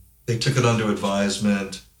 They took it under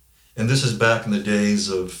advisement. And this is back in the days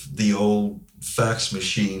of the old fax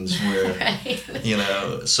machines where,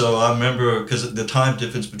 right. So I remember, because the time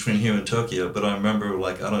difference between here and Tokyo, but I remember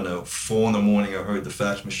 4 in the morning, I heard the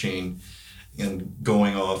fax machine and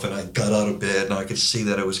going off, and I got out of bed and I could see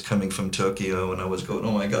that it was coming from Tokyo, and I was going,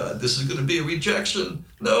 oh my God, this is going to be a rejection.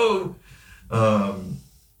 No.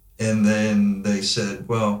 And then they said,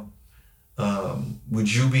 well,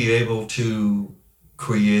 would you be able to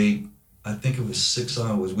create, I think it was 6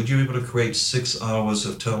 hours, would you be able to create 6 hours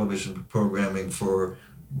of television programming for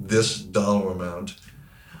this dollar amount?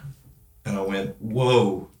 And I went,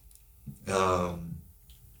 whoa.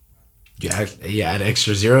 You add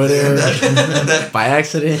extra zero there by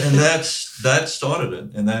accident? And that started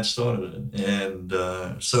it. And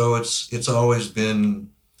so it's always been,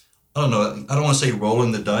 I don't know, I don't want to say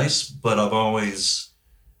rolling the dice, but I've always,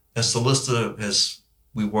 as Solista,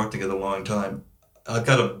 we worked together a long time, I've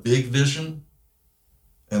got a big vision,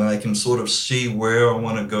 and I can sort of see where I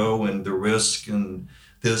want to go and the risk and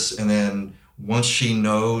this, and then once she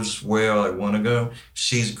knows where I want to go,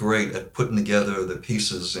 she's great at putting together the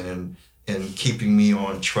pieces and keeping me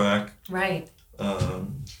on track. Right.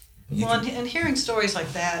 And hearing stories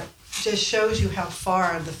like that just shows you how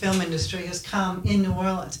far the film industry has come in New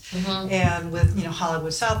Orleans. Mm-hmm. And with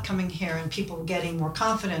Hollywood South coming here and people getting more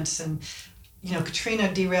confidence, and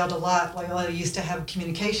Katrina derailed a lot. Loyola used to have a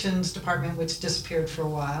communications department which disappeared for a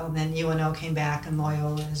while, and then UNO came back and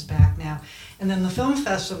Loyola is back now. And then the film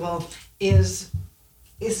festival is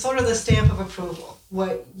sort of the stamp of approval.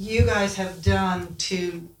 What you guys have done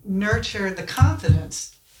to nurture the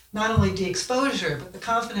confidence, not only the exposure, but the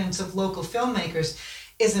confidence of local filmmakers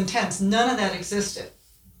is intense. None of that existed,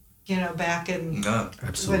 back in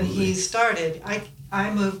when he started.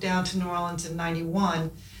 I moved down to New Orleans in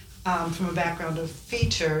 91 from a background of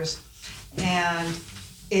features, and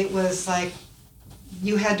it was like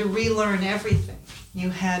you had to relearn everything. You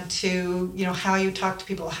had to, how you talk to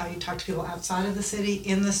people outside of the city,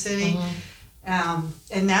 in the city. Mm-hmm.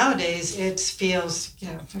 And nowadays it feels,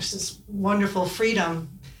 there's this wonderful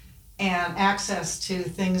freedom and access to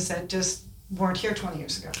things that just weren't here 20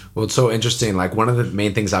 years ago. Well, it's so interesting. Like, one of the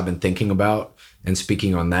main things I've been thinking about and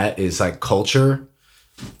speaking on that is like culture.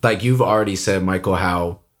 Like, you've already said, Michael,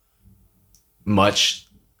 how much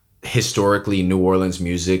historically New Orleans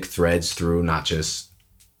music threads through not just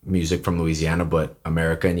music from Louisiana, but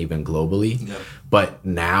America and even globally. Yeah. But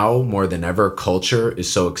now more than ever, culture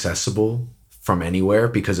is so accessible from anywhere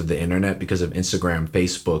because of the internet, because of Instagram,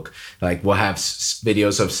 Facebook. Like we'll have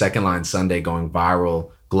videos of Second Line Sunday going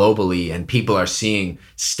viral globally, and people are seeing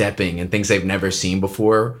stepping and things they've never seen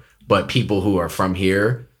before. But people who are from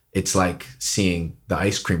here, it's like seeing the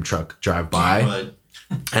ice cream truck drive by. Right.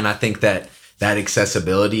 And I think that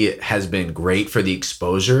accessibility has been great for the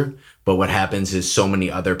exposure. But what happens is so many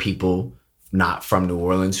other people not from New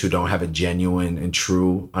Orleans who don't have a genuine and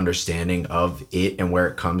true understanding of it and where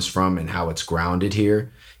it comes from and how it's grounded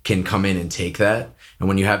here can come in and take that. And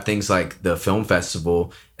when you have things like the film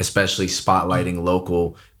festival, especially spotlighting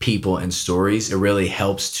local people and stories, it really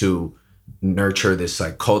helps to nurture this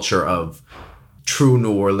like culture of true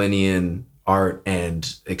New Orleanian art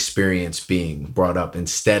and experience being brought up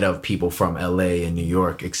instead of people from LA and New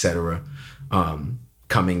York, etc.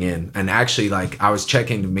 Coming in. And actually, like, I was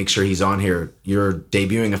checking to make sure he's on here. You're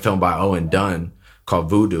debuting a film by Owen Dunn called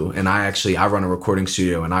Voodoo, and I run a recording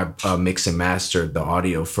studio, and I mix and mastered the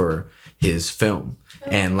audio for his film.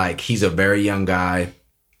 And like, he's a very young guy.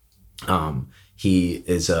 He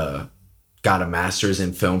is got a master's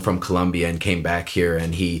in film from Columbia and came back here,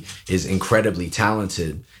 and he is incredibly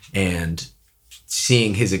talented. And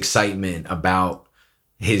seeing his excitement about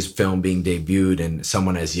his film being debuted and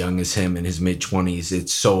someone as young as him in his mid-20s,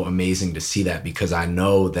 it's so amazing to see that, because I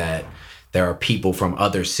know that there are people from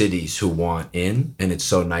other cities who want in, and it's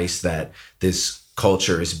so nice that this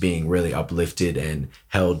culture is being really uplifted and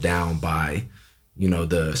held down by, you know,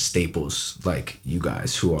 the staples like you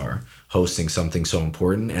guys who are hosting something so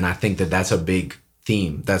important. And I think that that's a big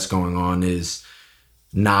theme that's going on, is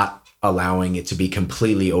not allowing it to be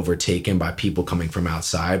completely overtaken by people coming from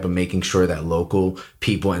outside, but making sure that local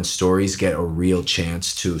people and stories get a real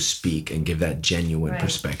chance to speak and give that genuine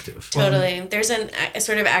perspective. Totally. There's a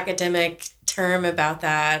sort of academic term about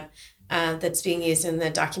that that's being used in the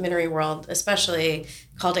documentary world, especially,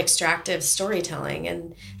 called extractive storytelling.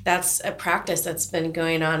 And that's a practice that's been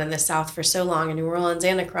going on in the South for so long, in New Orleans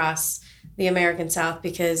and across the American South,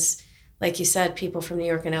 because, like you said, people from New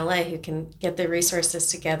York and LA who can get their resources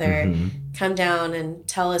together, come down and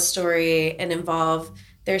tell a story and involve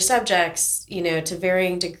their subjects, you know, to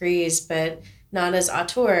varying degrees, but not as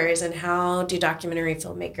auteurs. And how do documentary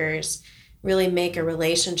filmmakers really make a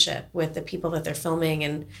relationship with the people that they're filming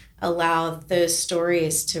and allow those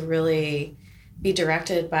stories to really be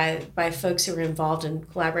directed by folks who are involved in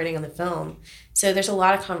collaborating on the film? So there's a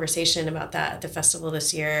lot of conversation about that at the festival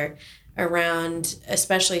this year, around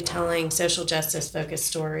especially telling social justice focused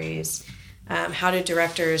stories. How do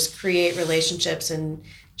directors create relationships and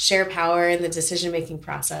share power in the decision-making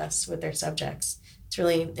process with their subjects? It's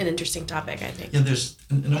really an interesting topic, I think. Yeah,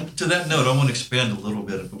 and to that note, I want to expand a little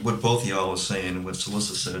bit of what both of y'all are saying and what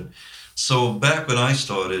Celissa said. So back when I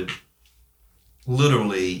started,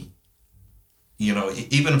 literally, you know,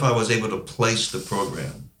 even if I was able to place the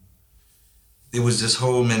program, it was this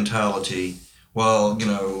whole mentality, well, you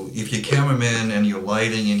know, if your cameraman and your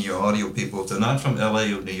lighting and your audio people, if they're not from LA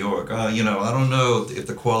or New York, you know, I don't know if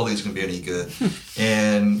the quality is going to be any good.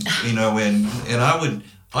 And, you know, and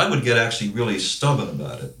I would get actually really stubborn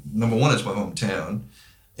about it. Number one, it's my hometown.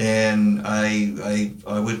 And I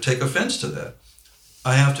would take offense to that.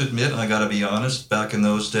 I have to admit, I got to be honest, back in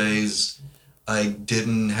those days, I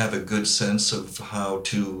didn't have a good sense of how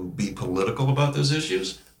to be political about those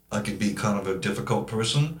issues. I could be kind of a difficult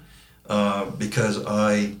person. Because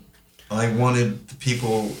I wanted the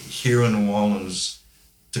people here in New Orleans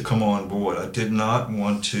to come on board. I did not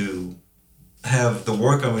want to have the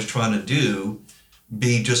work I was trying to do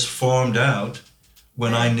be just farmed out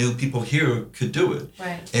when I knew people here could do it.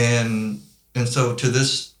 Right. And so to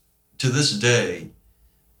this day,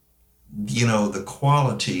 you know, the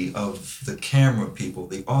quality of the camera people,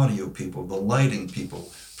 the audio people, the lighting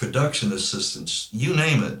people, production assistants, you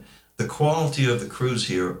name it, the quality of the crews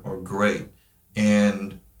here are great.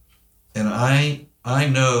 And I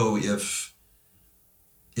know if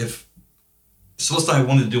Celissa and I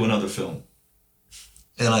wanted to do another film,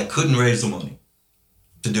 and I couldn't raise the money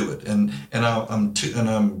to do it, and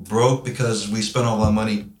I'm broke because we spent all our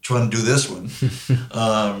money trying to do this one.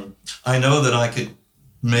 I know that I could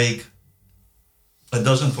make a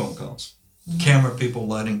dozen phone calls, camera people,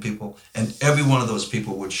 lighting people, and every one of those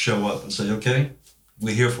people would show up and say, okay,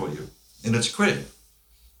 we're here for you. And it's great.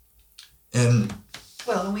 And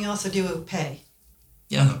Well, and we also do pay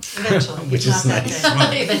yeah. eventually. Which It's is not that nice. day.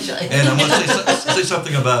 Right. Eventually. And I want to say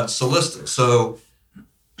something about Celista. So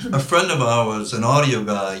a friend of ours, an audio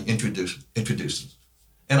guy, introduced us.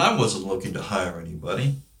 And I wasn't looking to hire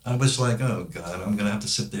anybody. I was like, oh God, I'm gonna have to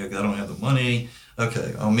sit there. I don't have the money.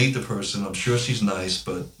 Okay, I'll meet the person. I'm sure she's nice,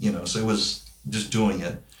 but so it was just doing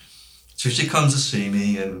it. So she comes to see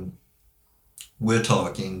me, and we're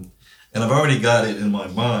talking, and I've already got it in my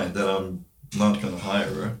mind that I'm not going to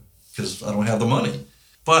hire her because I don't have the money.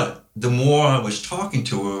 But the more I was talking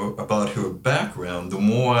to her about her background, the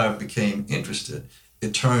more I became interested.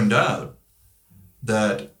 It turned out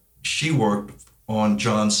that she worked on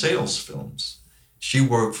John Sayles films. She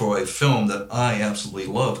worked for a film that I absolutely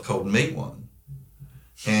love called Make One.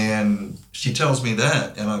 And she tells me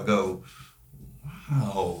that, and I go,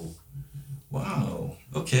 wow,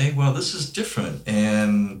 okay, well, this is different.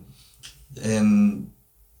 And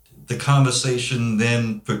the conversation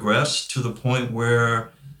then progressed to the point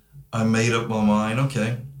where I made up my mind,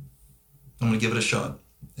 okay, I'm gonna give it a shot.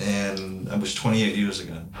 And that was 28 years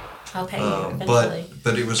ago. I'll pay you eventually.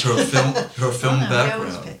 But it was her film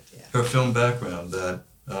background. Picked, yeah. Her film background that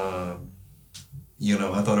I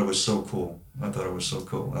thought it was so cool. I thought it was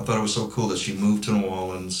so cool that she moved to New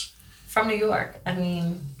Orleans. From New York. I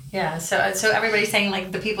mean, yeah. So everybody's saying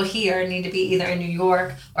like the people here need to be either in New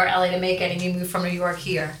York or LA to make it, and you moved from New York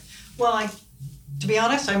here. Well, to be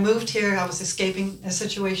honest, I moved here. I was escaping a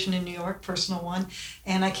situation in New York, personal one,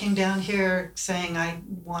 and I came down here saying I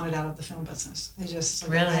wanted out of the film business. I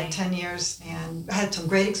had 10 years, and I had some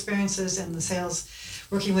great experiences in the sales.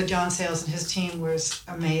 Working with John Sayles and his team was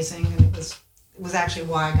amazing, and it was actually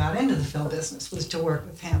why I got into the film business, was to work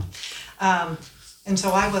with him. And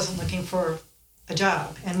so I wasn't looking for a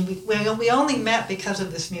job, and we only met because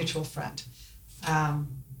of this mutual friend.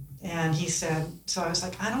 And he said, so I was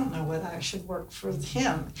like, I don't know whether I should work for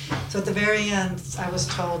him. So at the very end, I was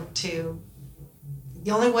told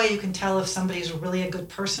the only way you can tell if somebody's really a good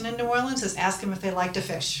person in New Orleans is ask them if they like to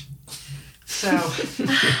fish. So,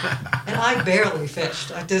 and I barely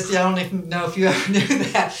fished. I don't even know if you ever knew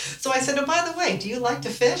that. So I said, oh, by the way, do you like to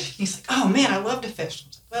fish? He's like, oh man, I love to fish. I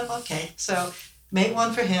was like, well, okay. So Make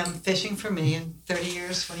One for him, fishing for me, and 28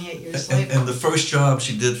 years later. And the first job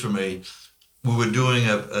she did for me, we were doing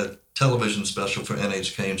a television special for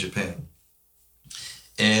NHK in Japan.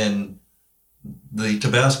 And the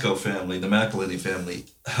Tabasco family, the McElhenney family,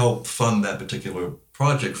 helped fund that particular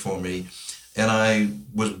project for me. And I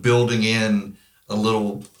was building in a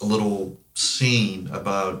little scene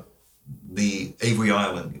about the Avery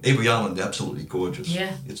Island. Avery Island, absolutely gorgeous.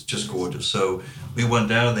 Yeah. It's just gorgeous. So we went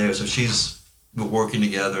down there. So we're working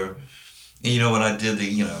together. And, when I did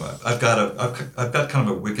I've got kind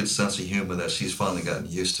of a wicked sense of humor that she's finally gotten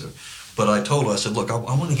used to. But I told her, I said, look, I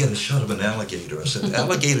want to get a shot of an alligator. I said,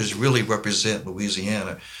 alligators really represent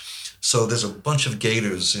Louisiana. So there's a bunch of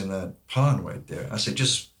gators in that pond right there. I said,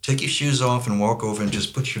 just take your shoes off and walk over and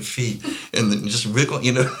just put your feet and then just wriggle,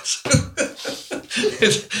 So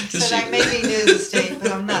I may be new to the state,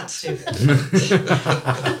 but I'm not stupid.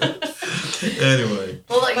 Anyway.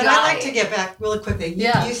 Well, but I'd like to get back really quickly.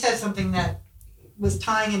 Yeah. You said something that was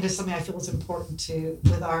tying into something I feel is important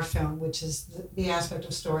with our film, which is the aspect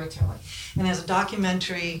of storytelling. And as a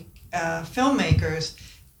documentary filmmakers,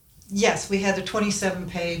 yes, we had a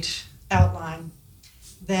 27-page outline.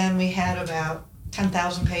 Then we had about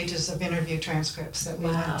 10,000 pages of interview transcripts that we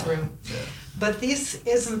went through. Yeah. But this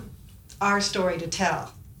isn't our story to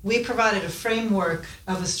tell. We provided a framework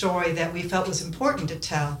of a story that we felt was important to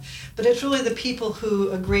tell, but it's really the people who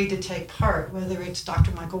agreed to take part, whether it's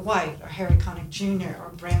Dr. Michael White or Harry Connick Jr. or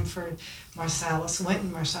Branford Marsalis,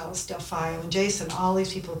 Wynton Marsalis, Delphio, and Jason. All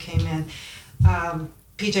these people came in.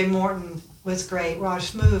 P.J. Morton was great.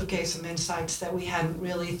 Raj Smoove gave some insights that we hadn't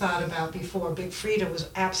really thought about before. Big Frida was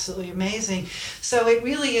absolutely amazing. So it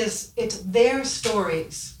really is, it's their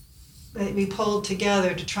stories that we pulled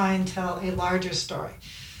together to try and tell a larger story.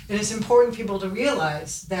 And it's important for people to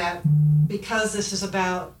realize that because this is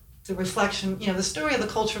about the reflection, the story of the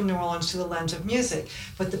culture of New Orleans through the lens of music,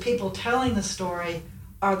 but the people telling the story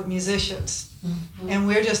are the musicians. Mm-hmm. And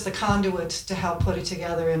we're just the conduits to help put it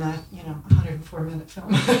together in a 104-minute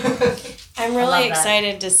film. I'm really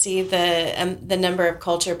excited to see the number of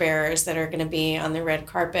culture bearers that are going to be on the red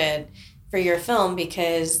carpet for your film,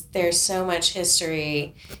 because there's so much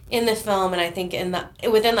history in the film, and I think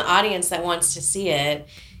within the audience that wants to see it,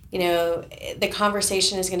 the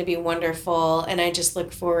conversation is going to be wonderful, and I just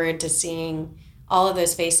look forward to seeing all of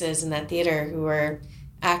those faces in that theater who are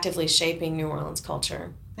actively shaping New Orleans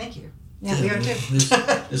culture. Thank you. Yeah, we are too.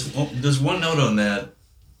 There's one note on that.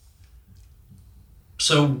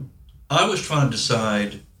 So I was trying to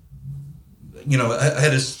decide, I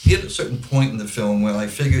had hit a certain point in the film where I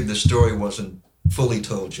figured the story wasn't fully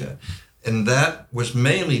told yet. And that was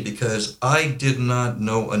mainly because I did not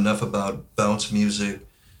know enough about bounce music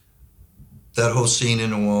that whole scene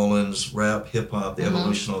in New Orleans, rap, hip hop, the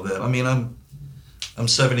evolution of that. I mean, I'm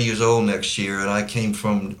 70 years old next year, and I came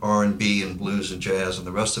from R&B and blues and jazz and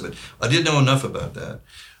the rest of it. I didn't know enough about that.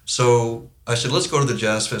 So I said, let's go to the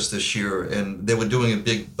Jazz Fest this year, and they were doing a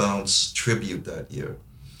big bounce tribute that year.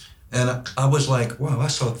 And I was like, wow, I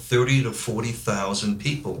saw 30 to 40,000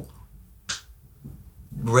 people.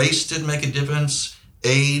 Race didn't make a difference,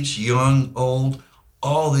 age, young, old,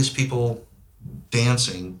 all these people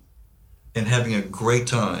dancing and having a great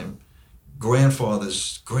time.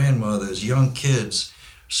 Grandfathers, grandmothers, young kids.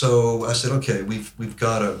 So I said, okay, we've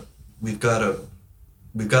got to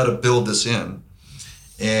build this in.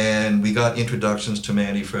 And we got introductions to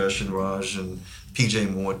Manny Fresh and Raj and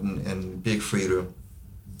PJ Morton and Big Frida.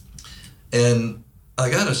 And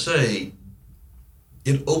I gotta say,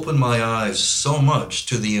 it opened my eyes so much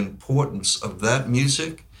to the importance of that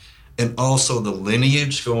music and also the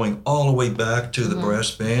lineage going all the way back to the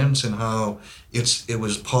brass bands and how it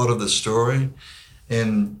was part of the story.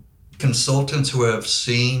 And consultants who have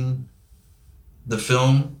seen the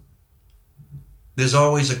film, there's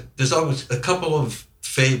always a couple of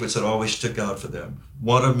favorites that always stick out for them.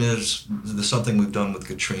 One of them is something we've done with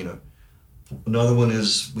Katrina. Another one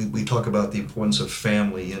is we talk about the importance of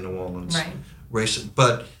family in New Orleans. Right. Race,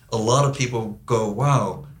 but a lot of people go,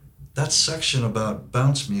 wow, that section about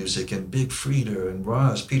bounce music and Big Frida and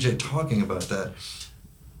Roz, PJ talking about that,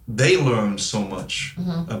 they learned so much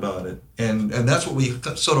about it. And that's what we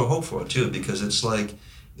sort of hope for too, because it's like,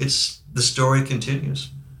 the story continues.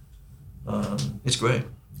 It's great.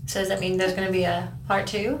 So does that mean there's going to be a part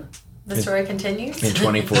 2? The story continues? In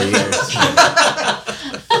 24 years.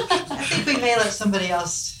 I think we may let somebody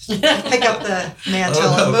else pick up the mantle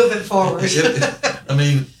and move it forward. I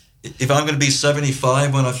mean, if I'm going to be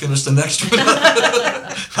 75 when I finish the next one,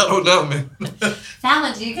 I don't know, man.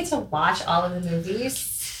 Fallon, do you get to watch all of the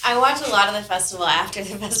movies? I watch a lot of the festival after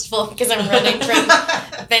the festival because I'm running from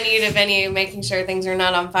venue to venue, making sure things are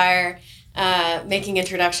not on fire, making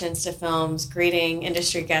introductions to films, greeting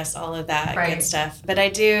industry guests, all of that good stuff. But I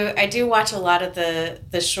do watch a lot of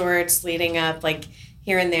the shorts leading up, like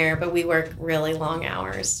here and there, but we work really long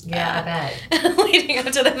hours. Yeah, I bet. Leading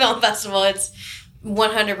up to the film festival, it's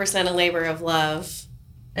 100% a labor of love.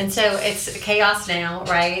 And so it's chaos now,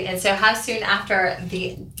 right? And so how soon after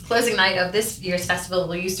the closing night of this year's festival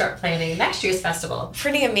will you start planning next year's festival?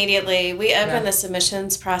 Pretty immediately. We open the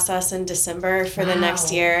submissions process in December for the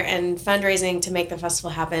next year, and fundraising to make the festival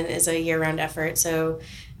happen is a year-round effort. So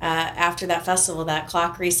after that festival, that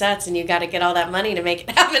clock resets, and you got to get all that money to make it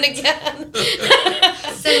happen again.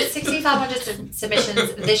 So 6,500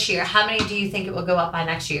 submissions this year. How many do you think it will go up by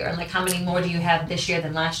next year? And like, how many more do you have this year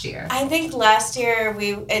than last year? I think last year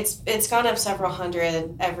it's gone up several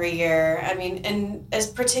hundred every year. I mean, and as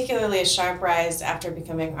particularly a sharp rise after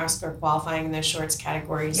becoming Oscar qualifying in the shorts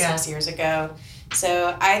category 6 years ago.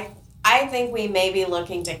 So I think we may be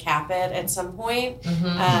looking to cap it at some point,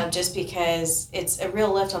 just because it's a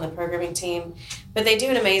real lift on the programming team. But they do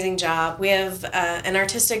an amazing job. We have an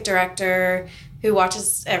artistic director who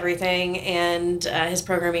watches everything, and his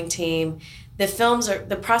programming team.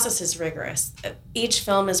 The process is rigorous. Each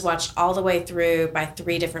film is watched all the way through by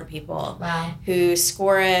 3 different people who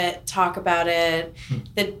score it, talk about it.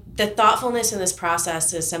 The thoughtfulness in this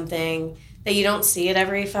process is something that you don't see at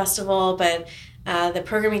every festival, but the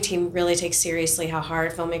programming team really takes seriously how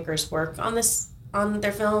hard filmmakers work on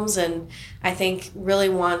their films, and I think really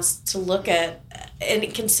wants to look at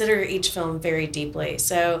and consider each film very deeply.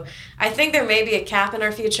 So I think there may be a cap in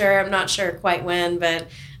our future. I'm not sure quite when, but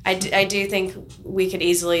I do think we could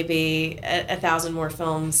easily be 1,000 more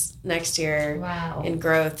films next year in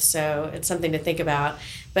growth. So it's something to think about.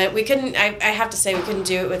 But we couldn't. I have to say we couldn't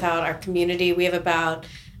do it without our community. We have about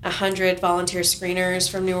 100 volunteer screeners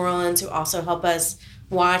from New Orleans who also help us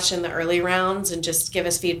watch in the early rounds and just give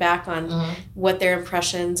us feedback on what their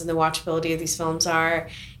impressions and the watchability of these films are.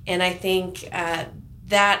 And I think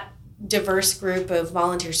that diverse group of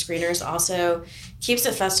volunteer screeners also keeps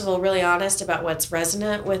the festival really honest about what's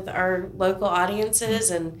resonant with our local audiences,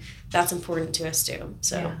 and that's important to us too.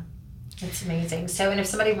 So that's amazing. So, and if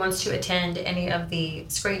somebody wants to attend any of the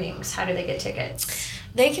screenings, how do they get tickets?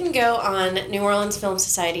 They can go on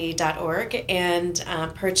neworleansfilmsociety.org and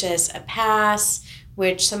purchase a pass,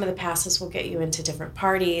 which some of the passes will get you into different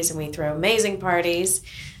parties, and we throw amazing parties.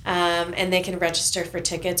 And they can register for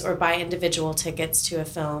tickets or buy individual tickets to a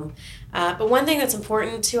film. But one thing that's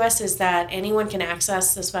important to us is that anyone can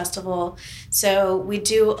access this festival. So we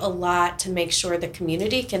do a lot to make sure the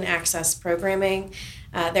community can access programming.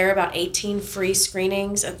 There are about 18 free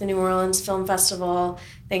screenings at the New Orleans Film Festival,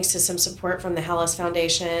 thanks to some support from the Hellas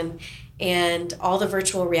Foundation. And all the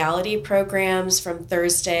virtual reality programs from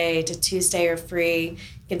Thursday to Tuesday are free. You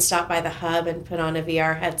can stop by the hub and put on a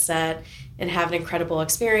VR headset and have an incredible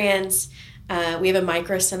experience. We have a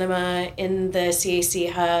micro cinema in the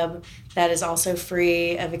CAC hub that is also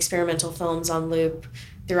free, of experimental films on loop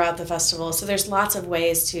throughout the festival. So there's lots of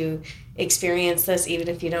ways to experience this, even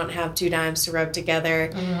if you don't have 2 dimes to rub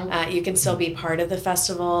together. You can still be part of the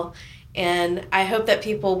festival. And I hope that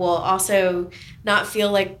people will also not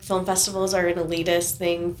feel like film festivals are an elitist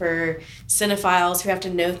thing for cinephiles who have to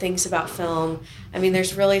know things about film. I mean,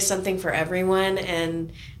 there's really something for everyone,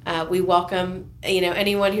 and we welcome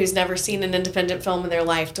anyone who's never seen an independent film in their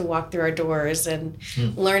life to walk through our doors and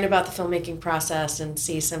learn about the filmmaking process and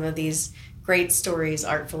see some of these great stories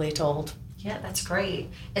artfully told. Yeah, that's great.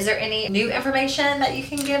 Is there any new information that you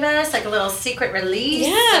can give us, like a little secret release?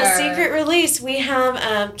 Yeah, secret release. We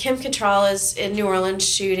have Kim Cattrall is in New Orleans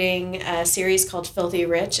shooting a series called Filthy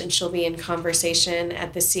Rich, and she'll be in conversation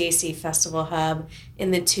at the CAC Festival Hub in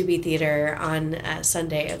the Tubi Theater on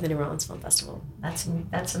Sunday of the New Orleans Film Festival. That's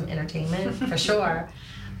some entertainment for sure.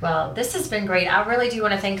 Well, this has been great. I really do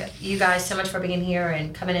want to thank you guys so much for being here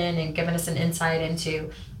and coming in and giving us an insight into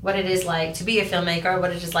what it is like to be a filmmaker, what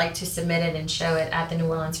it is like to submit it and show it at the New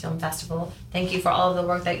Orleans Film Festival. Thank you for all of the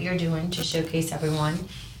work that you're doing to showcase everyone.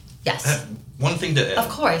 Yes. One thing to add. Of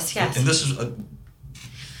course, yes. And this is,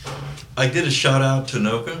 I did a shout out to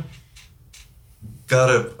NOCA.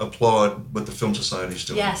 Gotta applaud what the Film Society's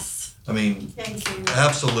doing. Yes. I mean, Thank you.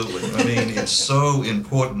 absolutely. I mean, it's so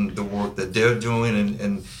important, the work that they're doing,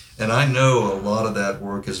 and I know a lot of that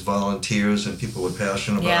work is volunteers and people with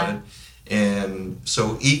passion about it. And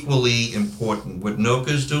so equally important what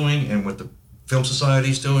NOCA's doing and what the Film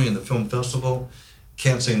Society's doing and the Film Festival,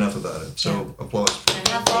 can't say enough about it. So applause. And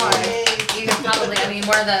how far you have probably,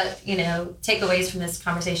 one of the, takeaways from this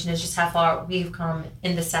conversation is just how far we've come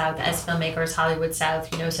in the South as filmmakers, Hollywood South,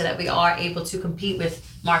 so that we are able to compete with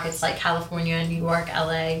markets like California, New York,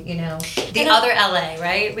 LA, the other LA,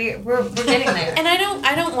 right? We're getting there. And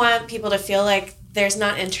I don't want people to feel like there's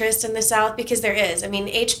not interest in the South, because there is. I mean,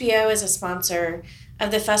 HBO is a sponsor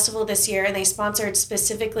of the festival this year, and they sponsored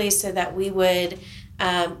specifically so that we would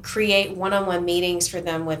create one-on-one meetings for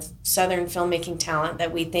them with Southern filmmaking talent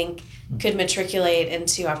that we think could matriculate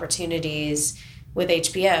into opportunities with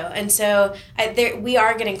HBO. And so we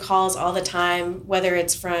are getting calls all the time, whether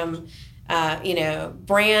it's from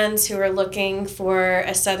brands who are looking for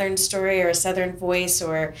a Southern story or a Southern voice,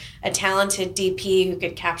 or a talented DP who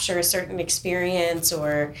could capture a certain experience,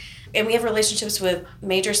 and we have relationships with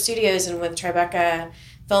major studios and with Tribeca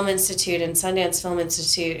Film Institute and Sundance Film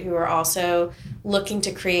Institute, who are also looking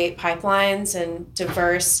to create pipelines and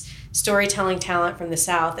diverse storytelling talent from the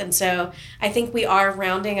South. And so I think we are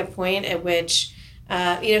rounding a point at which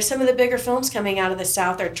some of the bigger films coming out of the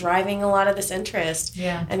South are driving a lot of this interest.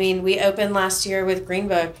 Yeah. I mean, we opened last year with Green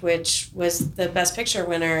Book, which was the Best Picture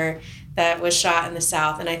winner that was shot in the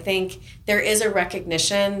South. And I think there is a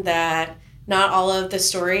recognition that not all of the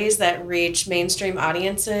stories that reach mainstream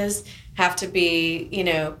audiences have to be,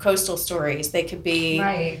 coastal stories. They could be,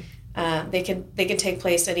 right. They can take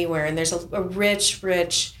place anywhere. And there's a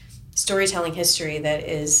rich storytelling history that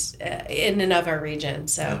is in and of our region.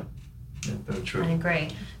 So. Yeah. Yeah, very true. I agree.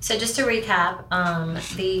 So just to recap,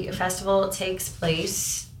 the festival takes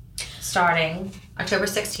place starting October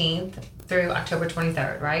 16th through October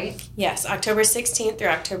 23rd, right? Yes, October 16th through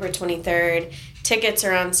October 23rd. Tickets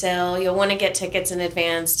are on sale. You'll want to get tickets in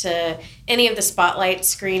advance to any of the spotlight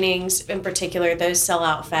screenings in particular. Those sell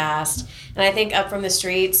out fast. And I think Up From the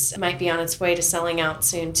Streets might be on its way to selling out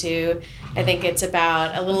soon too. I think it's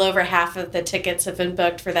about a little over half of the tickets have been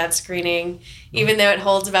booked for that screening, even though it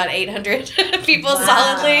holds about 800 people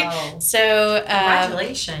solidly. So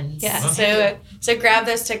congratulations. Yeah, so grab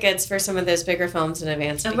those tickets for some of those bigger films in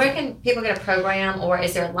advance. And where can people get a program, or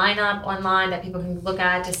is there a lineup online that people can look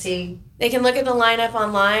at to see? They can look at the lineup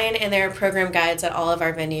online, and there are program guides at all of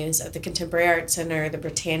our venues, at the Contemporary Arts Center, the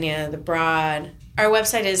Britannia, the Broad. Our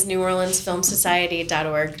website is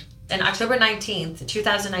neworleansfilmsociety.org. And October 19th,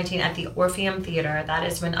 2019, at the Orpheum Theater, that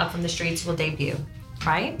is when Up From the Streets will debut,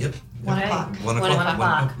 right? Yep. 1 o'clock. 1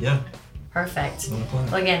 o'clock. Yeah. Perfect. 1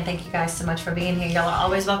 o'clock. Well, again, thank you guys so much for being here. Y'all are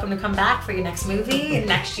always welcome to come back for your next movie and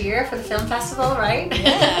next year for the film festival, right?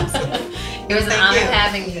 Yeah, absolutely. It was an honor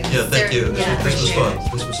having you. Yeah, thank you. Yeah, This was appreciate fun.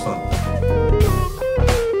 it. This was fun.